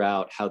figure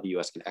out how the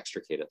US can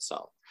extricate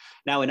itself.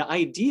 Now, an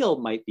ideal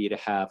might be to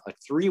have a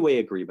three-way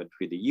agreement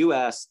between the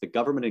US, the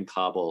government in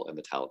Kabul, and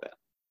the Taliban.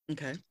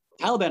 Okay.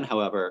 Taliban,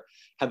 however,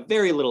 have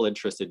very little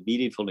interest in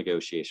meaningful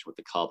negotiation with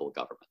the Kabul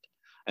government.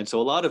 And so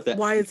a lot of that—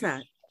 Why is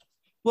that?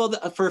 Well,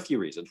 for a few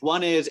reasons.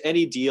 One is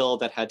any deal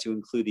that had to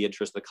include the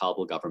interest of the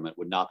Kabul government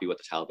would not be what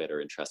the Taliban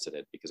are interested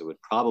in, because it would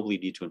probably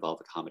need to involve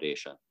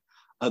accommodation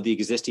of the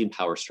existing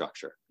power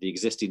structure, the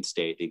existing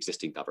state, the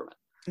existing government.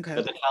 Okay.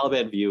 That the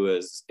Taliban view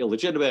as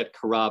illegitimate,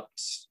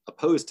 corrupt,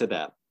 opposed to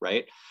them,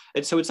 right?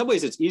 And so in some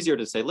ways, it's easier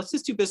to say, let's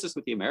just do business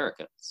with the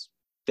Americans.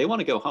 They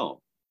want to go home.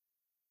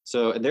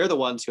 So, and they're the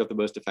ones who have the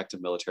most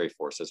effective military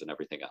forces and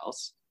everything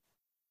else.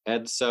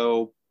 And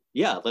so,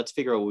 yeah, let's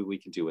figure out what we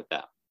can do with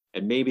them.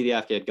 And maybe the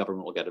Afghan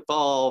government will get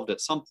involved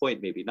at some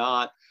point, maybe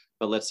not,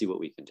 but let's see what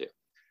we can do.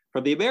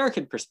 From the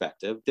American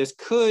perspective, there's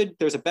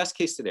a best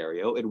case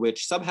scenario in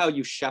which somehow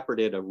you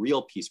shepherded a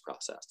real peace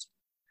process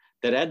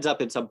that ends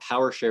up in some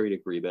power sharing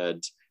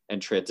agreement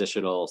and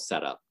transitional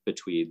setup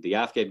between the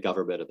Afghan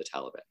government and the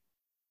Taliban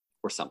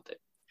or something.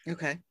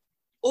 Okay.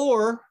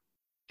 Or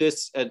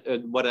this, and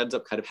what ends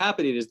up kind of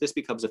happening is this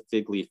becomes a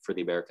fig leaf for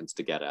the Americans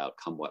to get out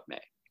come what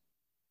may.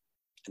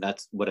 And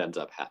that's what ends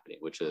up happening,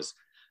 which is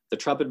the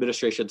Trump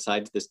administration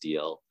signs this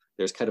deal.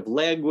 There's kind of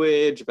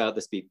language about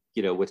this being,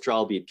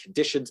 withdrawal being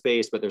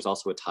conditions-based, but there's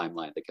also a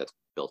timeline that gets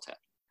built in.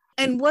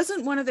 And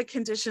wasn't one of the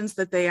conditions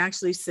that they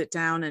actually sit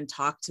down and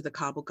talk to the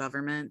Kabul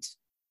government,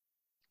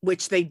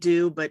 which they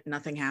do, but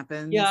nothing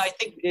happens? Yeah, I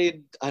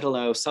think, I don't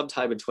know,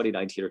 sometime in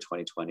 2019 or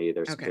 2020,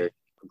 there's very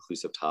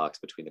conclusive talks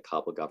between the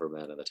Kabul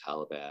government and the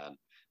Taliban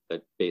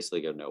that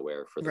basically go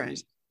nowhere for the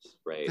reasons,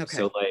 right? Okay.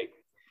 So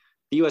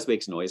the US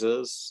makes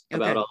noises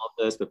about all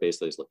of this, but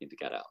basically is looking to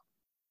get out.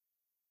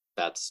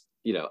 That's,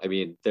 I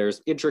mean,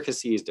 there's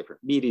intricacies,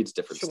 different meetings,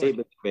 different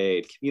statements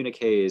made,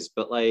 communiques,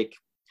 but like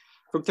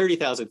from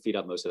 30,000 feet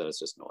up, most of that is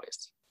just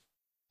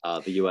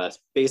noise. The US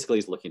basically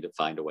is looking to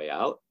find a way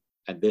out,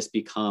 and this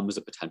becomes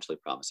a potentially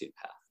promising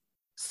path.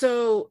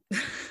 So,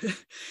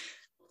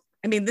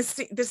 I mean, this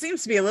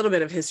seems to be a little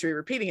bit of history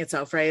repeating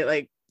itself, right?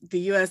 Like the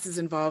US is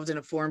involved in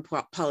a foreign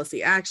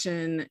policy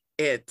action.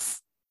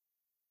 It's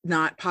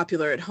not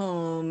popular at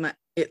home.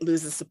 It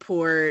loses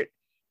support.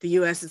 The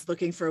US is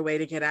looking for a way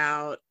to get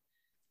out.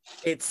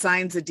 It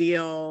signs a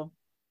deal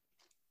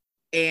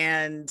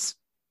and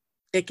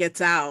it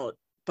gets out,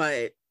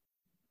 but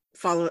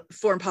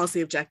foreign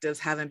policy objectives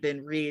haven't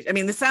been reached. I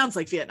mean, this sounds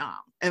like Vietnam.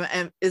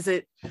 And is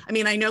it, I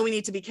mean, I know we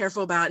need to be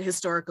careful about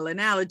historical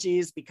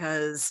analogies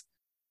because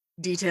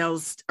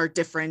details are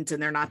different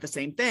and they're not the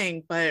same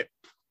thing, but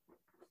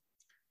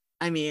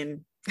I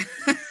mean,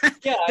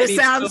 this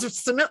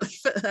sounds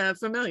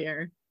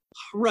familiar.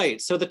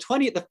 Right. So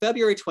the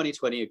February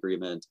 2020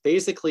 agreement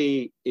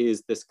basically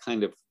is this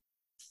kind of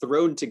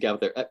thrown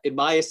together, in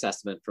my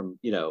assessment, from,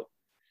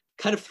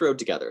 kind of thrown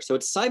together. So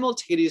it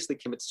simultaneously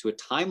commits to a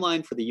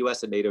timeline for the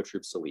US and NATO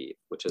troops to leave,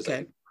 which is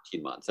 14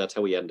 months. That's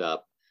how we end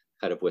up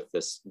kind of with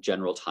this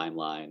general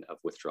timeline of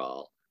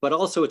withdrawal, but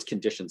also it's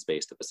conditions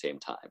based at the same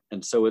time.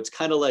 And so it's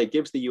kind of like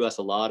gives the US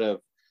a lot of,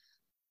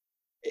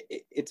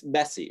 it's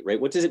messy, right?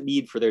 What does it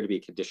mean for there to be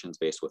a conditions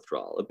based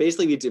withdrawal? It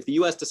basically means if the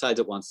US decides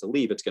it wants to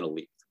leave, it's going to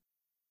leave,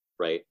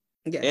 right?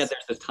 Yes. And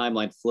there's this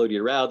timeline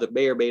floating around that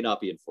may or may not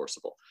be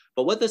enforceable.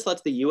 But what this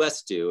lets the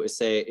US do is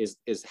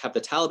have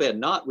the Taliban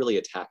not really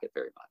attack it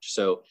very much.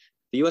 So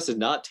the US is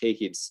not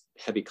taking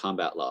heavy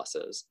combat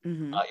losses.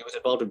 Mm-hmm. It was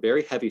involved in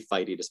very heavy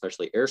fighting,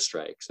 especially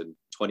airstrikes in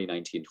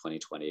 2019,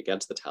 2020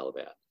 against the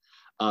Taliban.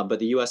 But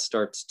the US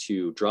starts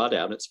to draw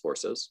down its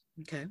forces.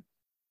 Okay.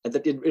 And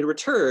that in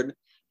return,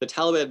 the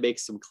Taliban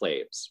makes some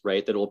claims,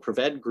 right? That it will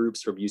prevent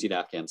groups from using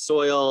Afghan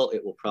soil.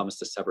 It will promise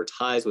to sever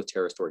ties with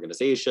terrorist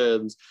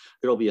organizations.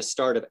 There will be a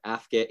start of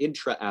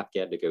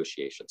intra-Afghan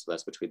negotiations. So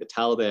that's between the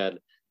Taliban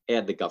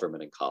and the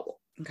government in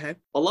Kabul. Okay.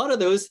 A lot of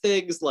those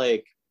things,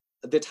 like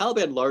the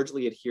Taliban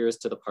largely adheres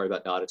to the part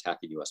about not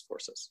attacking US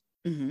forces.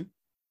 Mm-hmm.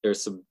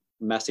 There's some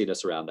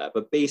messiness around that,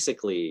 but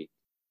basically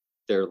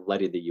they're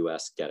letting the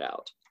US get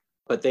out.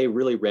 But they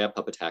really ramp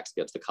up attacks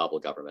against the Kabul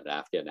government and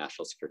Afghan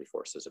national security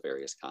forces of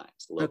various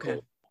kinds,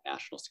 local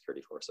national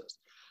security forces.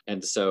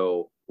 And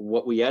so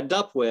what we end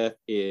up with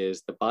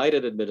is the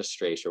Biden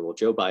administration, well,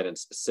 Joe Biden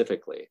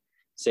specifically,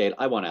 saying,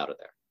 I want out of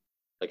there.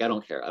 Like, I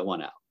don't care. I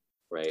want out,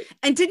 right?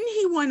 And didn't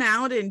he want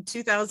out in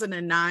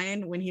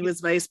 2009 when he was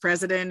vice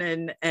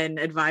president and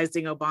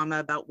advising Obama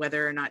about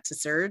whether or not to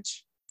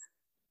surge?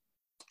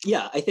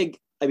 Yeah, I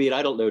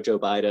don't know Joe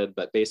Biden,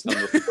 but based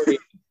on reporting,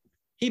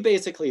 he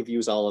basically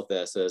views all of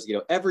this as,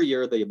 every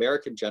year the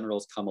American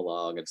generals come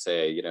along and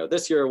say,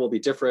 this year will be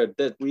different,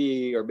 that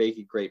we are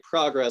making great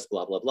progress,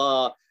 blah, blah,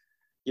 blah.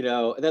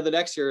 And then the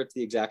next year it's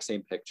the exact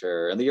same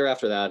picture. And the year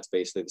after that, it's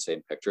basically the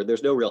same picture.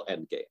 There's no real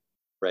end game,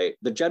 right?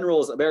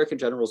 American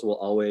generals will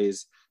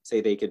always say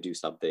they can do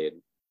something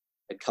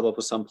and come up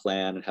with some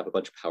plan and have a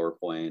bunch of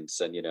PowerPoints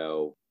and,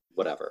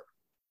 whatever.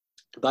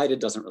 Biden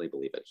doesn't really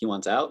believe it. He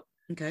wants out.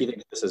 Okay. He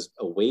thinks this is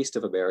a waste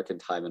of American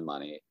time and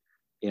money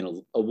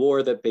in a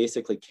war that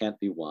basically can't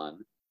be won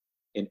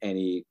in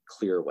any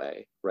clear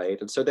way,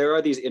 right? And so there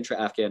are these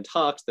intra-Afghan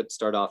talks that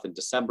start off in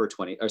September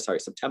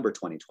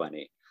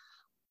 2020,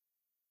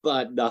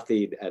 but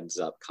nothing ends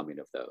up coming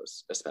of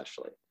those,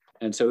 especially.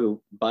 And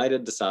so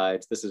Biden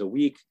decides this is a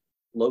weak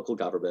local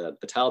government,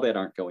 the Taliban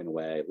aren't going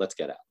away, let's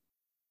get out.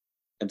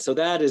 And so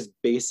that is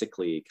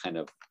basically kind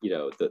of,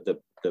 the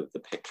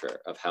picture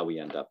of how we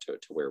end up to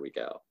where we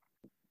go.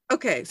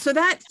 Okay, so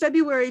that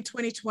February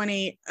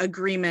 2020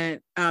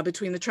 agreement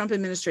between the Trump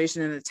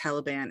administration and the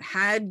Taliban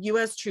had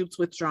US troops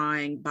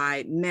withdrawing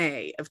by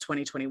May of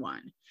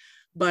 2021.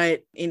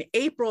 But in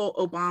April,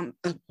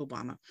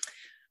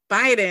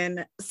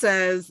 Biden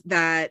says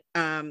that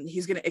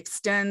he's going to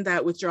extend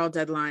that withdrawal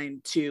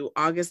deadline to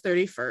August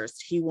 31st.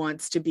 He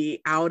wants to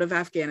be out of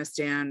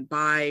Afghanistan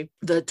by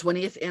the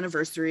 20th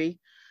anniversary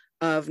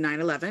of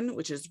 9/11,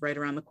 which is right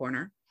around the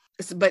corner.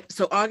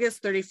 So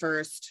August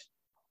 31st,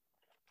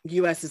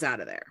 US is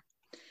out of there.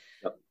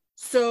 Yep.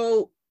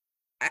 So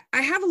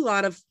I have a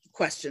lot of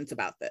questions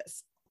about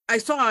this. I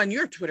saw on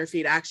your Twitter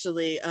feed,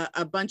 actually,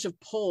 a bunch of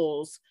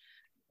polls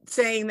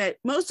saying that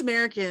most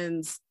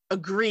Americans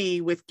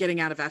agree with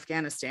getting out of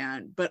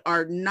Afghanistan, but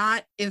are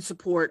not in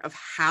support of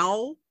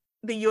how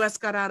the US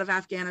got out of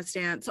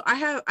Afghanistan. So I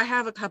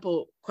have a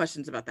couple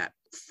questions about that.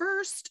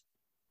 First,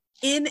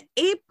 in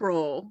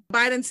April,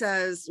 Biden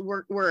says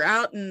we're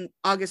out in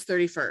August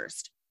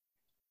 31st.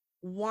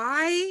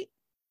 Why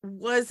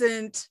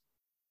wasn't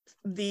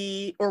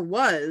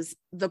was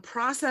the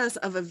process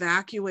of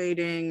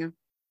evacuating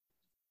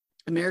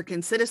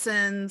American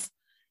citizens,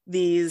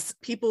 these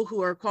people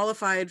who are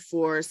qualified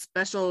for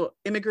special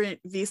immigrant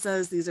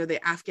visas, these are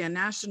the Afghan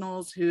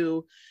nationals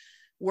who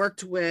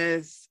worked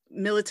with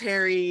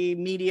military,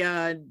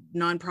 media,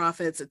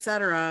 nonprofits, et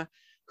cetera,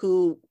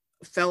 who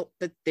felt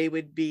that they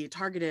would be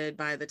targeted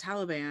by the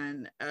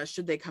Taliban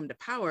should they come to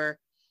power.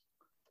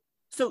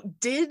 So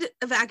did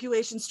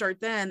evacuation start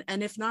then?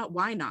 And if not,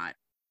 why not?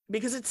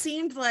 Because it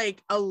seemed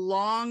like a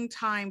long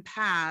time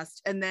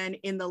passed. And then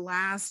in the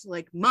last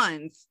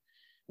month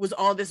was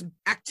all this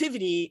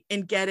activity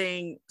in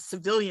getting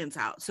civilians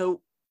out.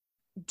 So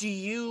do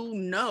you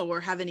know or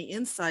have any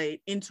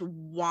insight into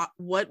what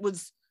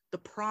was the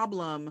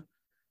problem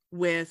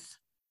with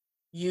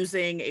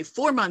using a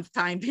 4-month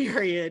time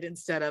period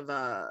instead of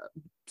a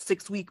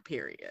 6-week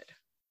period?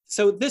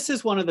 So this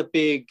is one of the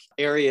big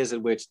areas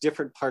in which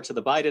different parts of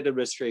the Biden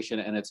administration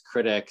and its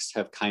critics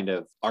have kind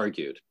of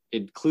argued,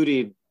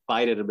 including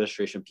Biden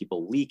administration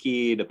people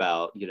leaking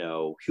about,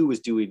 who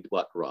was doing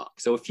what wrong.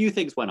 So a few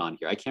things went on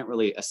here. I can't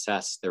really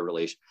assess their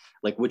relation,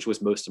 which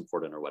was most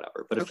important or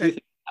whatever, but a few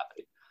things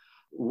happening.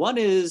 One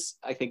is,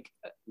 I think,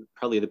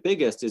 probably the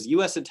biggest is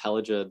US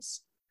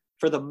intelligence,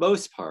 for the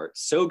most part,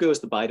 so goes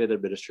the Biden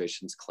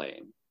administration's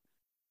claim.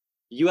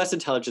 US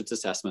intelligence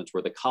assessments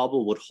were that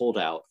Kabul would hold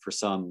out for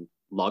some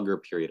longer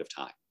period of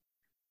time.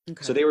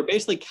 Okay. So they were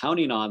basically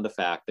counting on the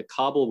fact that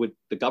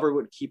the government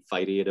would keep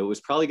fighting, and it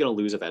was probably going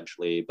to lose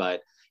eventually,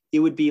 but it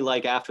would be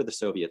like after the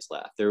Soviets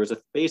left. There was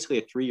basically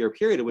a 3-year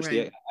period in which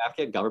the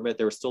Afghan government,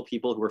 there were still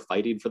people who were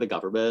fighting for the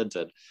government,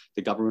 and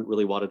the government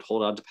really wanted to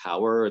hold on to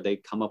power.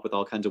 They'd come up with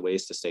all kinds of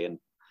ways to stay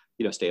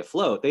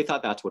afloat. They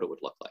thought that's what it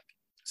would look like.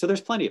 So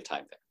there's plenty of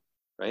time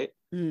there, right?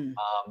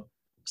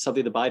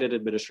 Something the Biden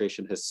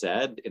administration has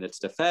said in its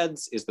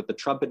defense is that the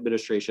Trump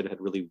administration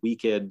had really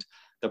weakened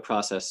the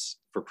process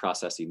for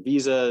processing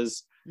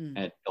visas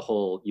and the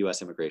whole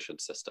US immigration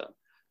system.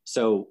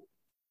 So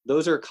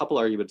those are a couple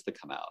arguments that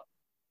come out.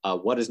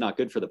 What is not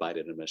good for the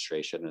Biden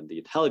administration and the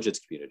intelligence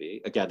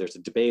community? Again, there's a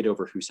debate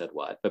over who said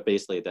what, but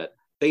basically that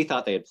they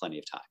thought they had plenty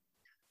of time.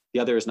 The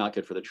other is not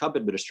good for the Trump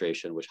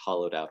administration, which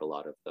hollowed out a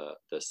lot of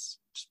this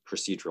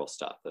procedural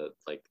stuff, the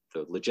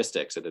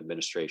logistics and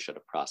administration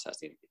of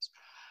processing these.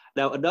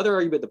 Now, another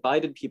argument the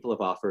Biden people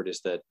have offered is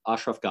that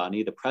Ashraf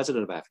Ghani, the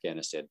president of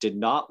Afghanistan, did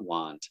not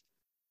want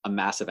a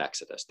massive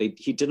exodus.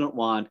 He didn't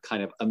want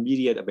kind of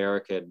immediate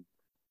American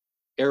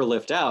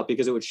airlift out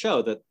because it would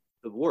show that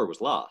the war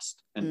was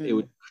lost and it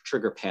would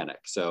trigger panic.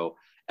 So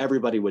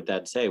everybody would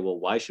then say, well,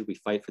 why should we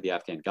fight for the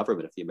Afghan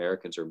government if the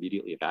Americans are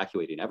immediately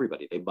evacuating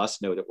everybody? They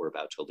must know that we're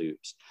about to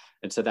lose.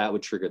 And so that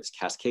would trigger this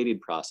cascading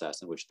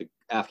process in which the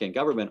Afghan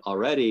government,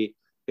 already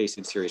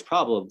facing serious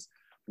problems,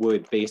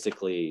 would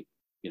basically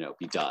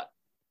be done.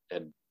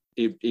 And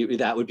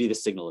that would be the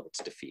signal of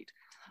its defeat.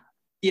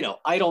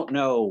 I don't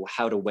know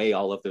how to weigh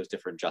all of those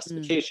different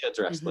justifications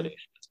or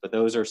explanations, but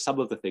those are some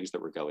of the things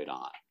that were going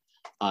on.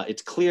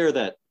 It's clear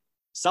that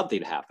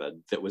something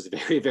happened that was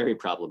very, very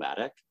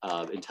problematic.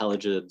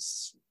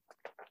 Intelligence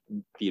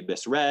being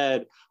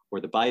misread, or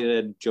Joe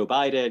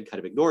Biden kind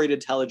of ignoring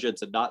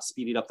intelligence and not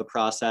speeding up the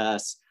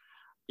process,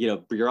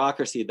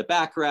 bureaucracy in the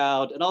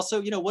background. And also,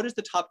 what is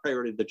the top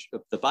priority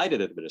of the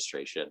Biden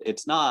administration?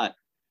 It's not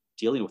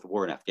dealing with the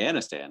war in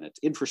Afghanistan. It's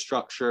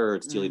infrastructure,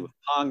 it's dealing with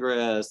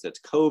Congress, it's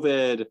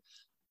COVID.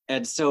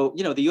 And so,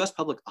 the US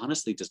public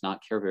honestly does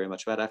not care very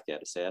much about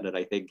Afghanistan. And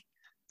I think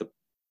the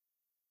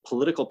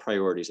political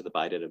priorities of the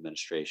Biden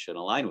administration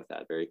align with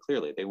that very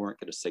clearly. They weren't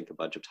going to sink a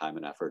bunch of time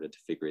and effort into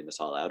figuring this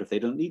all out if they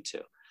don't need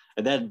to.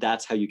 And then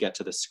that's how you get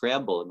to the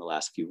scramble in the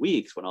last few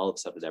weeks when all of a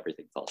sudden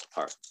everything falls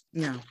apart.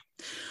 Yeah.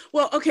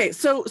 Well, okay.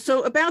 So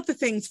about the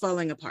things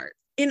falling apart.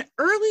 In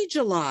early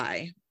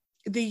July,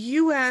 the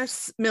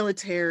US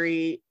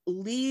military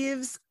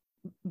leaves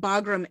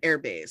Bagram Air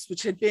Base,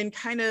 which had been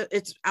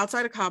it's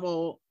outside of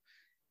Kabul,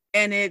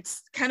 and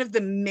it's kind of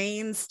the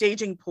main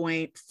staging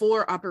point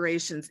for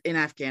operations in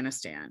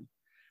Afghanistan.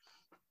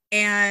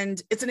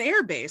 And it's an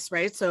air base,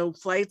 right? So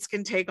flights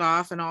can take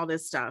off and all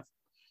this stuff.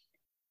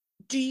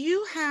 Do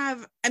you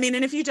have, and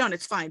if you don't,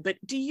 it's fine, but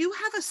do you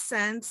have a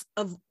sense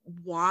of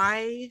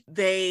why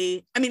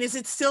is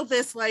it still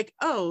this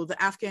the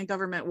Afghan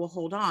government will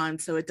hold on,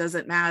 so it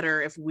doesn't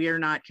matter if we're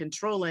not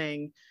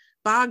controlling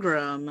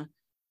Bagram,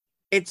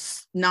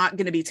 it's not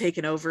going to be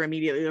taken over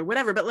immediately or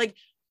whatever, but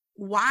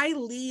why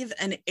leave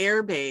an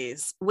air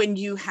base when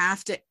you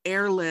have to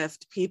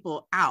airlift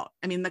people out?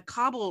 The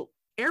Kabul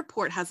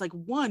airport has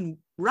one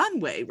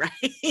runway,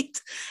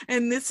 right?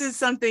 And this is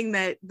something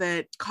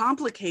that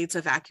complicates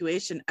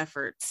evacuation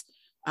efforts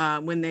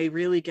when they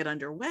really get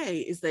underway,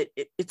 is that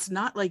it's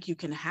not like you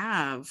can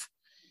have,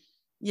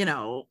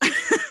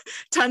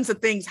 tons of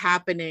things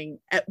happening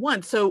at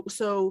once.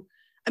 So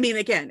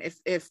again,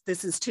 if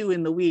this is too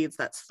in the weeds,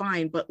 that's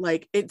fine. But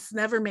it's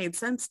never made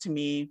sense to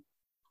me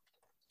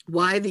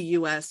why the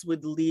US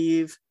would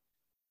leave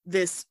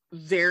this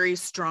very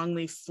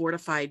strongly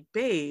fortified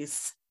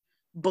base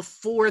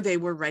before they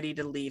were ready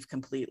to leave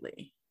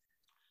completely.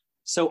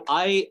 So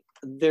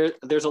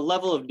there's a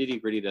level of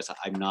nitty-grittiness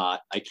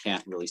I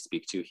can't really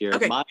speak to here.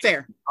 Okay, my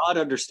fair. broad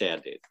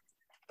understanding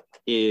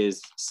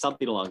is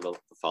something along the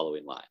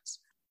following lines.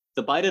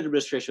 The Biden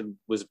administration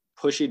was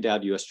pushing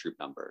down US troop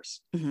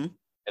numbers. And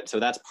so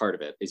that's part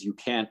of it, is you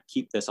can't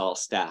keep this all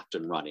staffed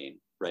and running,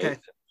 right? Okay.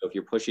 So if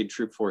you're pushing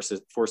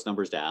force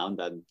numbers down,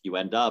 then you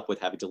end up with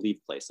having to leave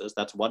places.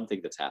 That's one thing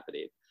that's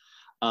happening.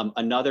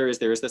 Another is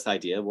there is this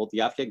idea, well,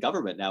 the Afghan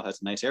government now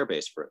has a nice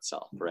airbase for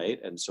itself, right?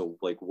 And so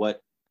like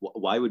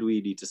why would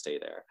we need to stay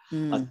there?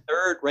 A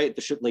third, right,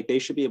 they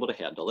should be able to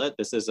handle it.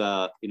 This is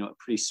a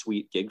pretty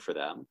sweet gig for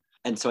them.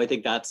 And so I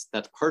think that's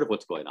part of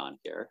what's going on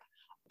here.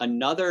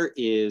 Another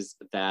is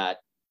that,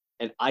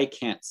 and I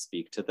can't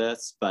speak to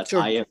this, but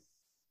sure, I have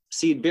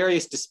seen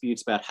various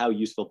disputes about how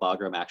useful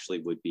Bagram actually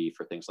would be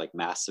for things like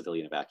mass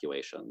civilian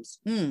evacuations.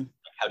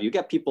 How do you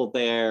get people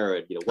there?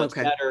 And what's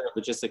better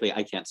logistically?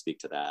 I can't speak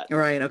to that.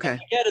 Right. Okay.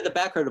 And again, in the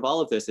background of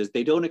all of this is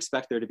they don't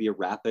expect there to be a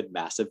rapid,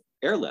 massive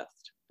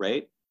airlift,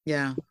 right?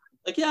 Yeah.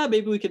 Like, yeah,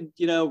 maybe we can,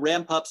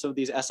 ramp up some of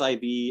these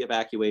SIV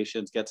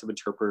evacuations, get some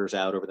interpreters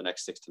out over the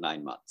next 6 to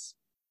 9 months.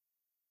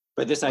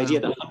 But this idea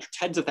that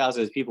tens of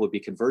thousands of people would be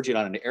converging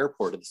on an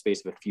airport in the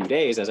space of a few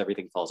days as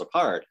everything falls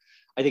apart,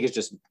 I think is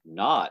just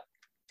not,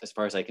 as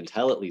far as I can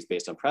tell, at least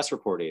based on press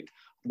reporting,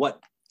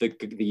 what the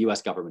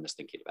US government is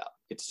thinking about.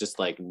 It's just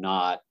like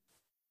not,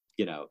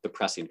 the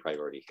pressing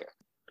priority here.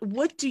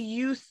 What do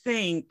you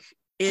think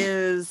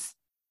is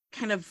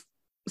kind of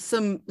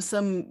some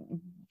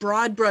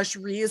broad brush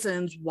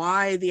reasons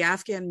why the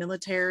Afghan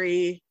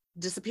military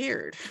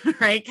disappeared,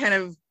 right? Kind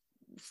of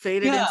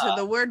faded into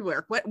the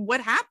woodwork.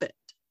 What happened?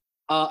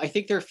 I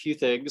think there are a few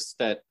things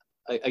that,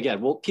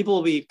 again, people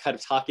will be kind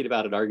of talking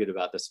about and arguing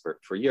about this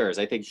for years.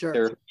 I think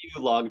there are a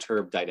few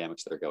long-term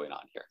dynamics that are going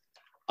on here.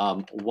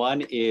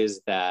 One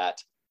is that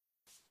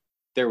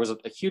there was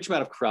a huge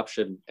amount of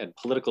corruption and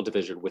political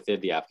division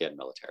within the Afghan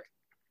military.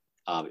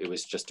 It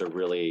was just a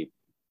really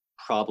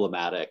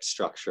problematic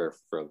structure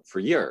for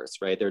years,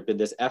 right? There had been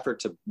this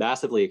effort to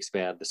massively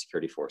expand the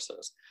security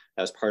forces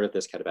as part of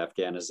this kind of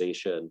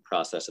Afghanization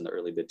process in the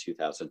early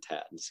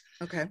mid-2010s.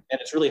 Okay. And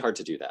it's really hard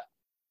to do that.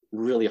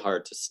 Really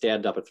hard to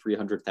stand up a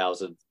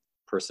 300,000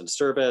 person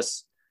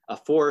service, a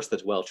force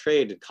that's well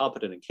trained and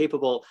competent and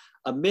capable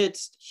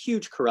amidst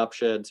huge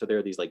corruption. So there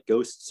are these like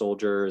ghost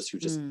soldiers who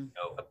just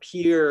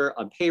appear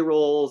on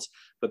payrolls,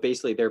 but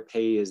basically their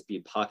pay is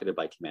being pocketed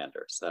by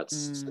commanders. So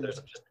there's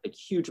just a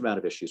huge amount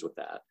of issues with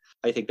that.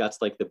 I think that's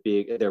like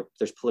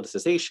there's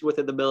politicization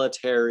within the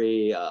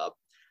military.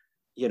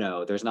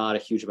 There's not a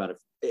huge amount of,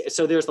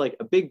 so there's like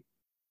a big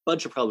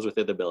bunch of problems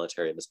within the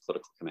military and this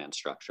political command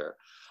structure.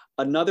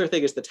 Another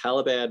thing is the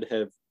Taliban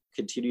have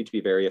continued to be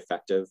very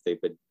effective.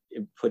 They've been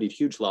putting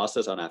huge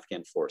losses on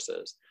Afghan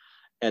forces.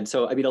 And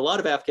so, I mean, a lot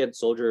of Afghan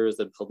soldiers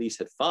and police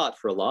had fought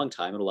for a long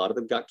time, and a lot of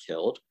them got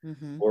killed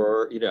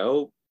or,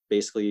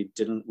 basically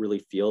didn't really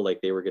feel like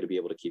they were going to be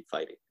able to keep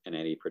fighting in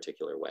any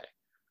particular way,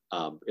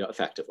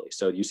 effectively.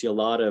 So you see a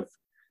lot of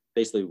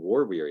basically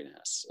war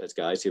weariness as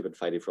guys who've been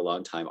fighting for a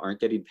long time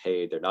aren't getting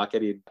paid. They're not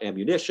getting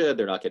ammunition.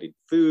 They're not getting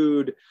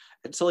food.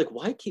 And so like,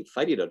 why keep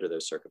fighting under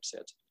those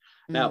circumstances?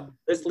 Now,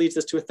 this leads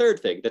us to a third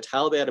thing. The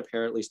Taliban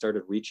apparently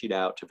started reaching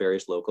out to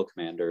various local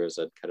commanders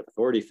and kind of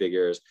authority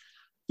figures,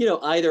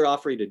 either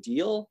offering a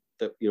deal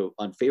that,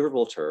 on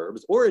favorable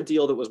terms, or a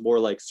deal that was more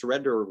like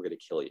surrender or we're going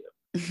to kill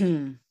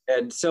you.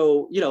 And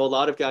so, a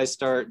lot of guys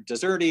start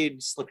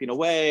deserting, slipping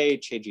away,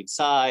 changing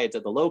sides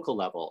at the local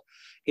level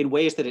in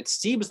ways that it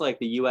seems like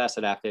the US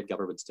and Afghan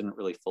governments didn't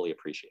really fully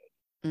appreciate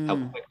how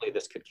quickly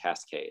this could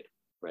cascade,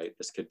 right?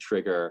 This could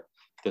trigger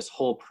this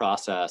whole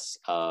process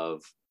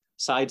of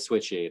side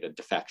switching and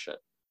defection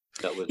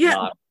that was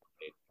not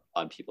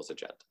on people's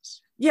agendas.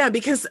 Yeah,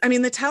 because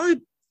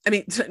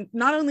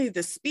not only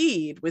the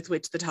speed with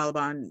which the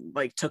Taliban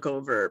took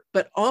over,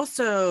 but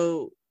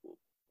also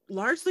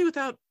largely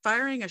without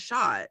firing a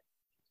shot,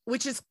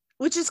 which is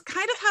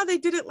kind of how they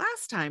did it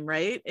last time,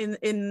 right?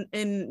 In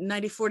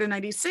 94 to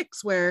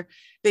 96, where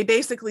they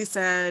basically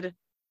said,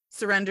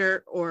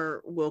 surrender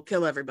or we'll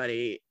kill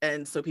everybody.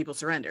 And so people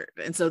surrendered.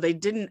 And so they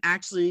didn't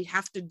actually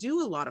have to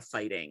do a lot of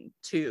fighting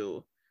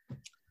to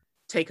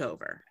take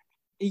over.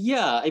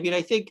 Yeah, I mean,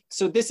 I think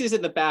so. This is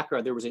in the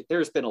background.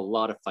 There's been a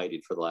lot of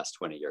fighting for the last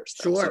 20 years.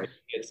 Though. Sure.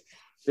 So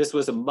this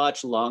was a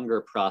much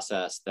longer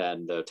process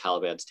than the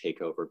Taliban's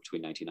takeover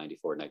between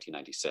 1994 and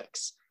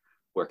 1996,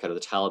 where kind of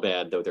the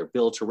Taliban, though they're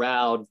built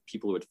around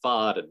people who had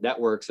fought and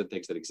networks and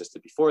things that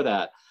existed before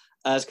that,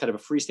 as kind of a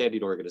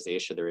freestanding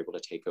organization, they're able to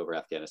take over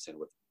Afghanistan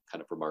with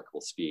kind of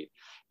remarkable speed.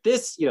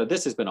 This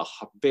has been a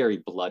very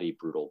bloody,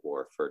 brutal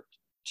war for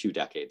 2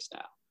 decades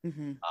now.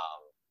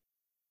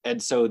 And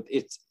so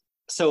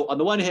on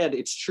the one hand,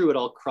 it's true, it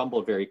all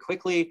crumbled very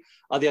quickly.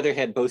 On the other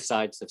hand, both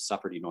sides have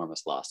suffered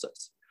enormous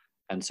losses.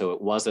 And so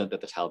it wasn't that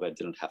the Taliban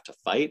didn't have to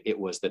fight. It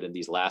was that in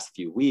these last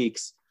few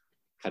weeks,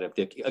 kind of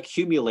the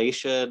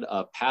accumulation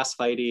of past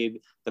fighting,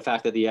 the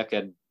fact that the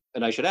Afghan,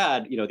 and I should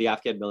add, the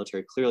Afghan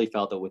military clearly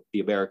felt that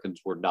the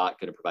Americans were not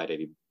going to provide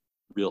any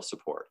real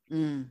support.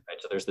 Right?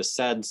 So there's this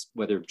sense,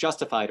 whether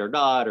justified or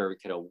not, or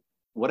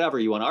whatever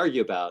you want to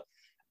argue about,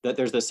 that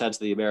there's this sense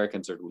that the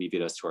Americans are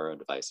leaving us to our own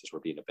devices. We're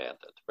being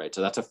abandoned, right? So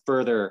that's a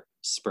further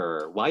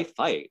spur. Why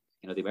fight?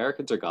 The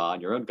Americans are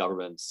gone. Your own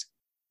government's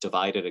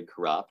divided and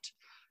corrupt.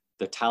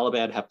 The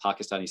Taliban have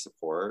Pakistani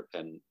support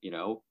and,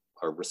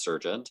 are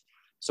resurgent.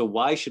 So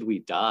why should we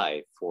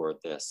die for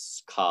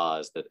this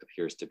cause that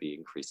appears to be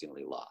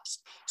increasingly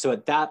lost? So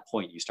at that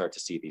point, you start to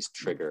see these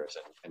triggers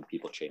and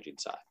people changing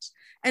sides.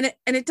 And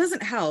it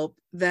doesn't help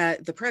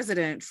that the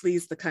president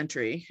flees the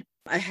country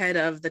ahead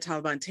of the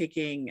Taliban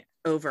taking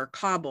over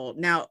Kabul.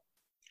 Now,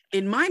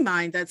 in my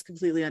mind, that's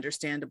completely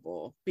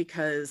understandable,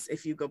 because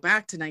if you go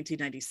back to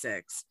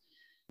 1996,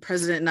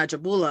 President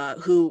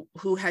Najibullah,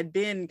 who had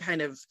been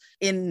kind of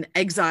in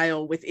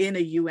exile within a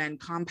UN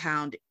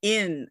compound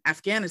in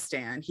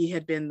Afghanistan, he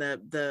had been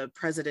the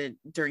president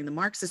during the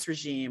Marxist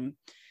regime.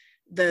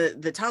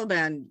 The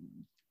Taliban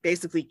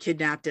basically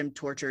kidnapped him,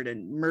 tortured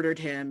and murdered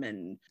him,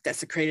 and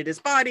desecrated his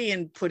body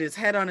and put his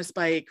head on a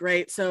spike,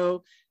 right?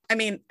 So, I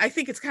mean, I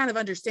think it's kind of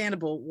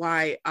understandable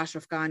why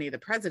Ashraf Ghani, the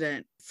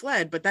president,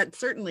 fled, but that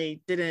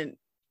certainly didn't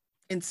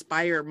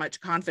inspire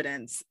much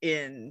confidence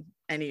in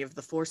any of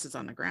the forces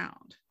on the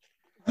ground.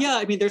 Yeah,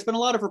 I mean, there's been a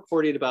lot of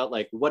reporting about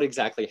like what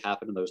exactly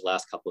happened in those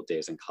last couple of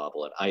days in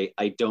Kabul. And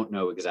I don't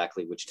know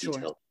exactly which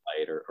details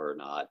right or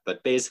not,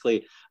 but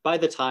basically by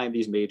the time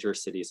these major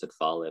cities had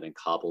fallen and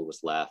Kabul was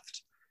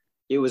left,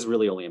 it was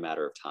really only a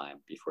matter of time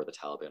before the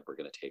Taliban were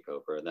going to take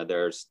over. And then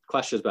there's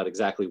questions about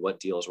exactly what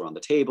deals were on the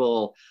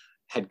table.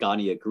 Had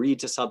Ghani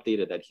agreed to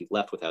something and then he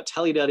left without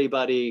telling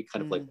anybody?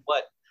 Kind of like,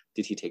 what?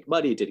 Did he take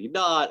money? Did he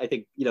not? I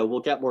think, we'll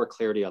get more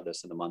clarity on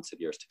this in the months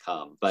and years to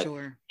come. But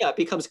yeah, it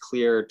becomes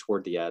clear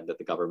toward the end that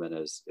the government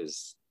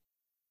is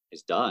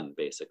done,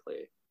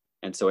 basically.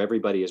 And so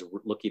everybody is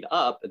looking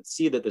up and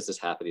see that this is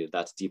happening, and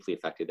that's deeply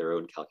affecting their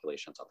own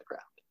calculations on the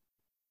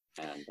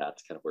ground. And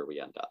that's kind of where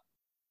we end up.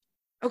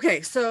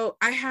 Okay, so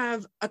I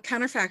have a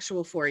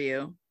counterfactual for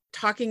you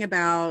talking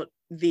about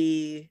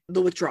the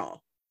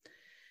withdrawal.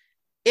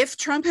 If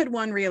Trump had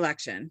won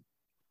re-election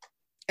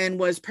and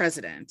was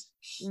president,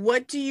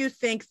 what do you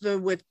think the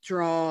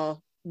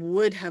withdrawal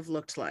would have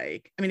looked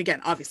like? I mean, again,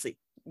 obviously,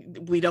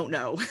 we don't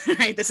know,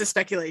 right? This is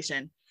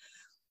speculation.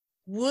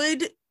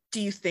 Do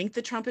you think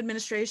the Trump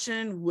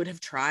administration would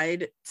have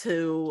tried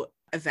to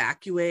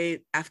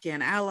evacuate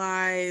Afghan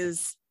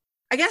allies?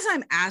 I guess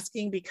I'm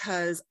asking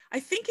because I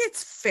think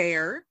it's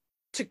fair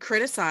to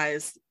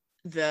criticize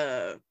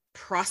the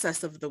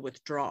process of the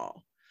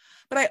withdrawal,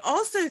 but I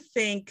also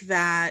think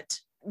that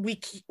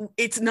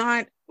it's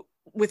not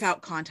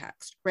without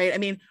context, right? I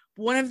mean,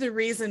 one of the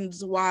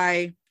reasons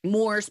why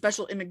more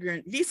special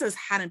immigrant visas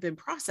hadn't been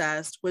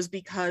processed was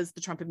because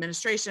the Trump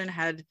administration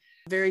had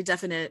very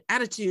definite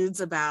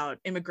attitudes about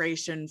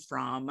immigration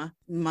from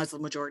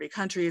Muslim majority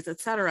countries,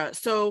 et cetera.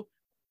 So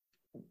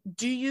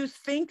do you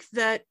think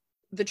that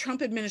the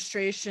Trump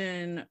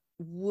administration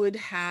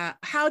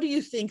how do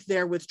you think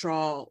their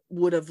withdrawal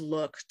would have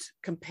looked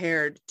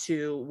compared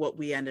to what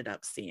we ended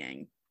up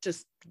seeing?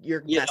 Just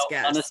your best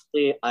guess.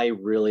 Honestly, I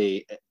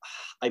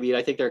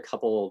think there are a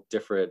couple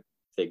different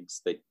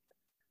things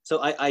so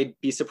I'd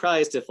be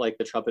surprised if like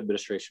the Trump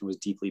administration was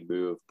deeply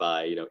moved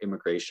by,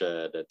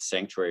 immigration and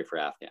sanctuary for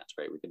Afghans,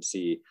 right? We can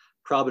see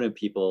prominent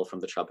people from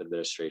the Trump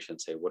administration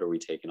say, what are we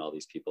taking all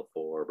these people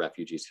for?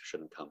 Refugees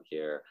shouldn't come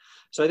here.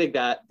 So I think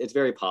that it's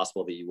very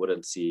possible that you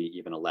wouldn't see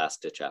even a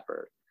last ditch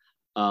effort.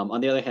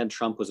 On the other hand,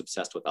 Trump was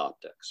obsessed with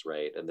optics,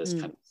 right? And this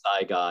kind of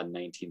Saigon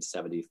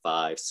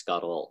 1975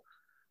 scuttle,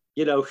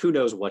 who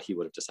knows what he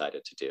would have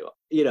decided to do.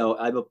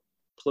 I'm a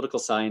political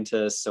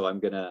scientist, so I'm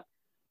going to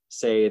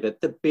say that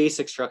the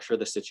basic structure of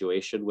the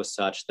situation was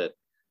such that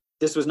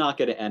this was not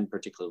going to end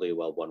particularly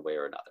well one way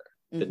or another.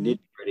 The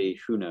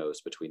nitty-gritty, who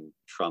knows, between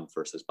Trump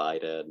versus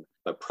Biden,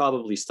 but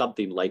probably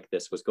something like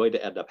this was going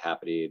to end up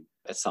happening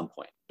at some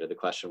point. The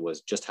question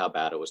was just how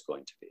bad it was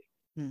going to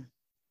be.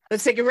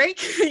 Let's take a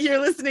break. You're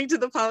listening to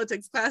The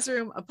Politics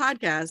Classroom, a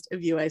podcast of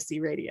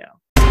UIC Radio.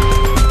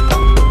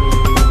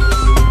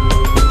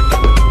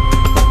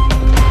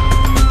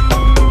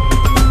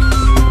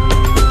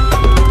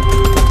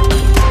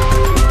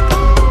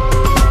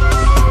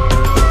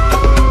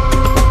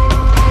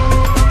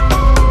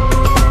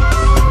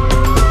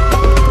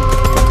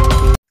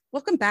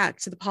 Welcome back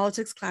to The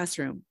Politics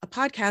Classroom, a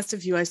podcast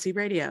of UIC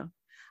Radio.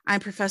 I'm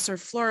Professor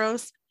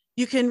Floros.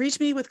 You can reach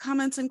me with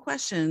comments and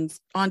questions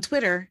on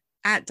Twitter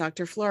at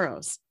Dr.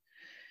 Floros.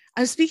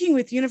 I'm speaking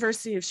with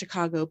University of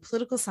Chicago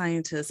political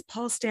scientist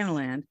Paul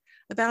Staniland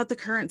about the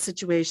current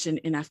situation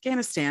in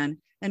Afghanistan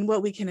and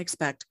what we can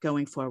expect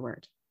going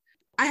forward.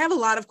 I have a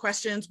lot of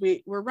questions.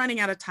 We're running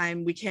out of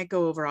time. We can't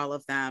go over all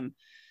of them.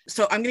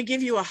 So I'm going to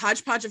give you a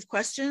hodgepodge of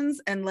questions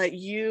and let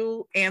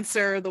you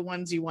answer the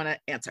ones you want to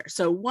answer.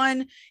 So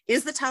one,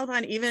 is the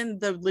Taliban even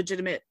the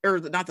legitimate, or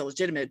not the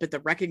legitimate, but the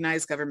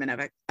recognized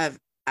government of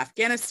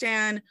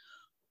Afghanistan?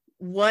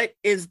 What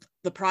is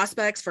the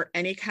prospects for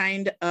any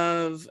kind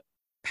of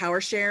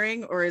power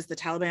sharing, or is the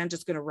Taliban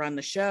just going to run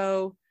the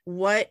show?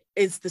 What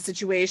is the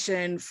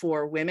situation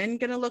for women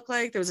going to look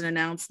like? There was an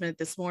announcement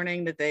this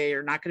morning that they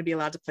are not going to be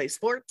allowed to play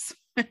sports.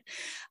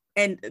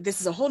 And this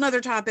is a whole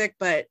nother topic,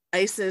 but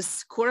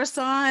ISIS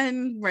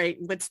Khorasan, right?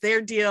 What's their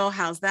deal?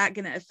 How's that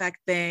going to affect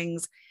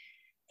things?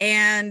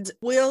 And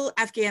will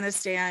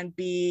Afghanistan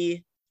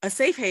be a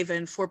safe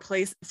haven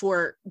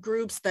for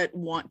groups that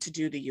want to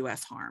do the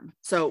US harm.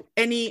 So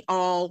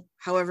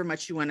however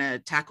much you want to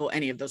tackle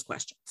any of those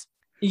questions.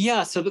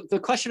 Yeah, so the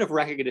question of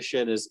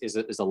recognition is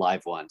a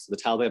live one. So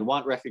the Taliban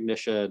want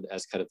recognition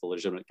as kind of the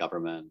legitimate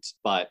government,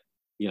 but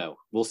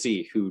we'll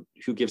see who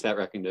gives that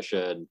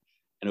recognition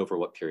and over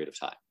what period of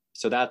time.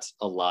 So that's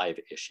a live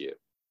issue.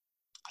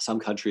 Some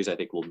countries I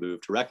think will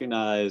move to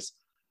recognize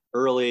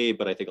early,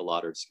 but I think a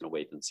lot are just going to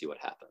wait and see what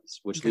happens,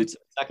 which leads to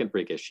the second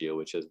big issue,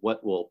 which is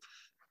what will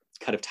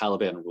kind of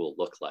Taliban rule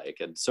look like.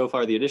 And so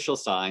far the initial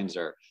signs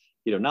are,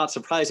 not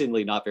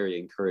surprisingly, not very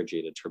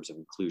encouraging in terms of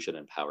inclusion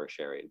and power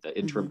sharing. The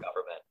interim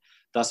government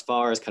thus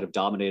far is kind of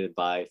dominated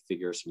by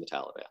figures from the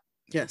Taliban.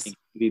 Yes.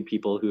 Including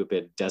people who have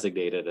been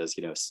designated as,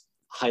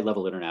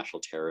 high-level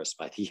international terrorists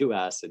by the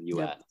US and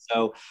UN. Yep.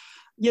 So,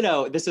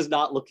 this is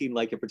not looking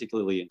like a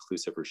particularly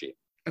inclusive regime.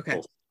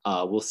 Okay.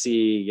 We'll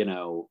see,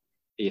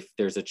 if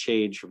there's a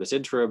change from this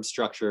interim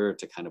structure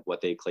to kind of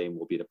what they claim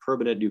will be the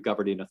permanent new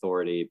governing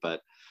authority. But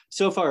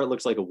so far, it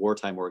looks like a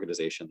wartime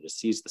organization that has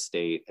seized the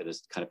state and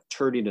is kind of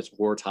turning its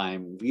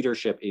wartime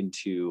leadership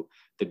into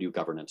the new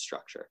governance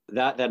structure.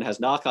 That then has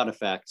knock-on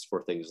effects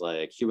for things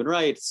like human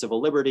rights,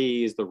 civil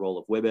liberties, the role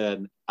of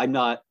women.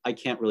 I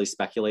can't really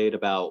speculate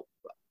about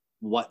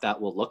what that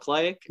will look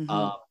like.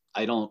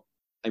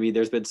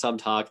 There's been some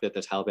talk that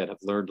the Taliban have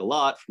learned a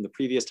lot from the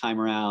previous time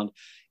around.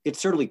 It's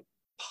certainly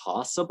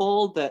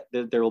possible that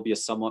there will be a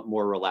somewhat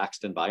more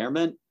relaxed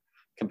environment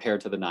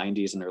compared to the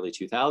 90s and early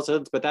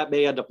 2000s, but that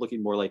may end up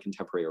looking more like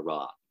contemporary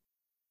Iran,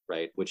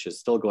 right? Which is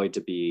still going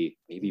to be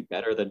maybe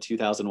better than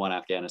 2001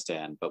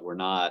 Afghanistan, but we're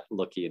not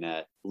looking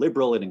at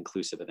liberal and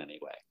inclusive in any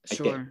way.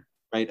 Sure.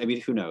 I think,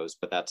 right? Who knows,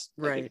 but that's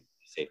right. I think,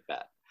 a safe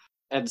bet.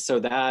 And so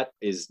that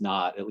is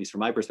not, at least from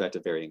my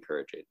perspective, very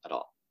encouraging at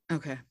all.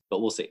 Okay.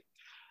 But we'll see.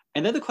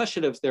 And then the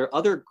question of there are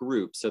other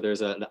groups. So there's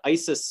an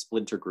ISIS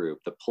splinter group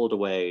that pulled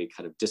away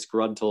kind of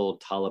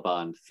disgruntled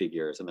Taliban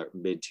figures in the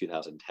mid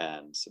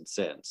 2010s and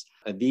since.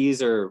 And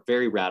these are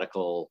very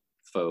radical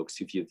folks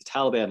who view the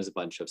Taliban as a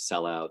bunch of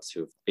sellouts who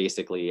have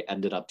basically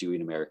ended up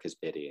doing America's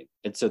bidding.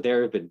 And so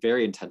there have been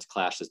very intense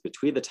clashes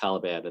between the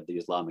Taliban and the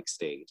Islamic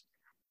State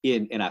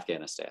in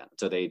Afghanistan.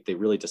 So they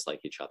really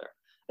dislike each other.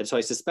 And so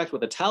I suspect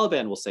what the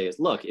Taliban will say is,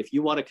 look, if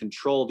you want to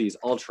control these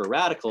ultra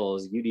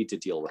radicals, you need to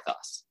deal with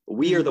us.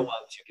 We are the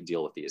ones who can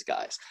deal with these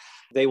guys.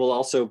 They will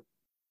also,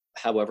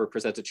 however,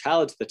 present a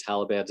challenge to the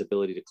Taliban's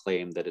ability to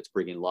claim that it's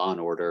bringing law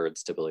and order and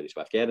stability to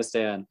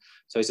Afghanistan.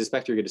 So I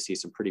suspect you're going to see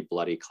some pretty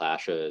bloody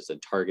clashes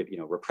and target,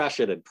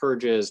 repression and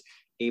purges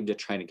aimed at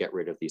trying to get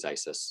rid of these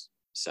ISIS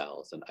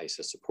cells and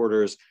ISIS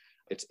supporters.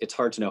 It's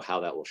hard to know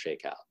how that will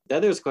shake out.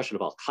 Then there's a question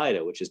of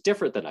Al-Qaeda, which is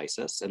different than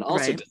ISIS and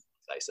also different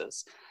than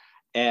ISIS,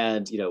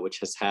 and which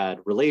has had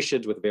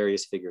relations with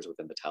various figures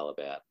within the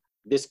Taliban.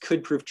 This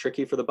could prove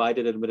tricky for the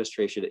Biden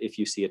administration if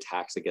you see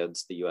attacks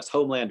against the US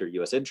homeland or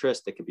US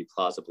interests that can be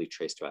plausibly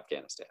traced to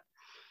Afghanistan.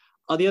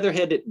 On the other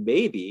hand, it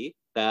may be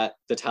that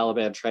the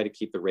Taliban try to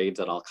keep the reins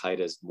on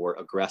Al-Qaeda's more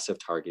aggressive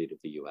target of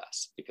the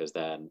US, because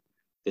then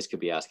this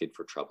could be asking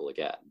for trouble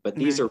again. But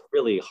these are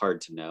really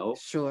hard to know.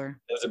 Sure.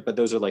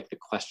 Those are like the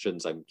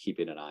questions I'm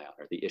keeping an eye on,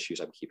 or the issues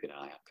I'm keeping an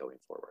eye on going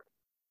forward.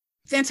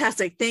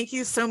 Fantastic. Thank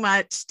you so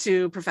much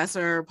to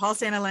Professor Paul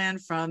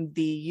Staniland from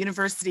the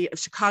University of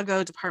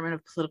Chicago, Department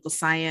of Political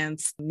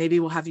Science.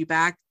 Maybe we'll have you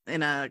back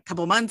in a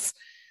couple months,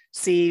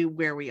 see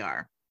where we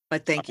are.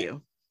 But thank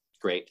you.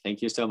 Great.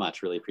 Thank you so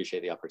much. Really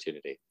appreciate the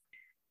opportunity.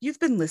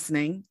 You've been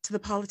listening to the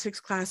Politics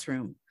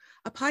Classroom,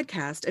 a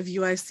podcast of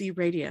UIC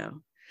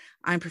Radio.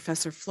 I'm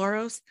Professor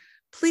Floros.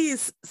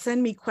 Please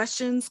send me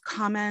questions,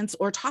 comments,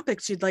 or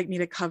topics you'd like me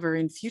to cover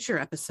in future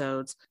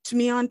episodes to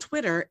me on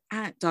Twitter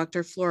at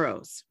Dr.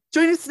 Floros.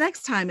 Join us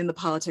next time in the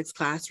Politics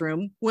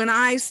Classroom when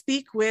I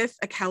speak with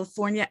a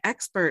California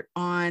expert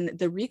on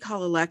the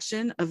recall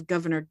election of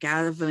Governor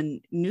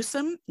Gavin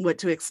Newsom, what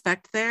to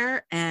expect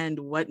there, and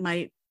what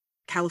might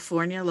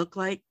California look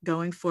like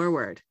going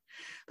forward.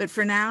 But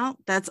for now,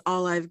 that's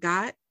all I've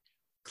got.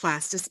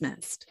 Class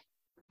dismissed.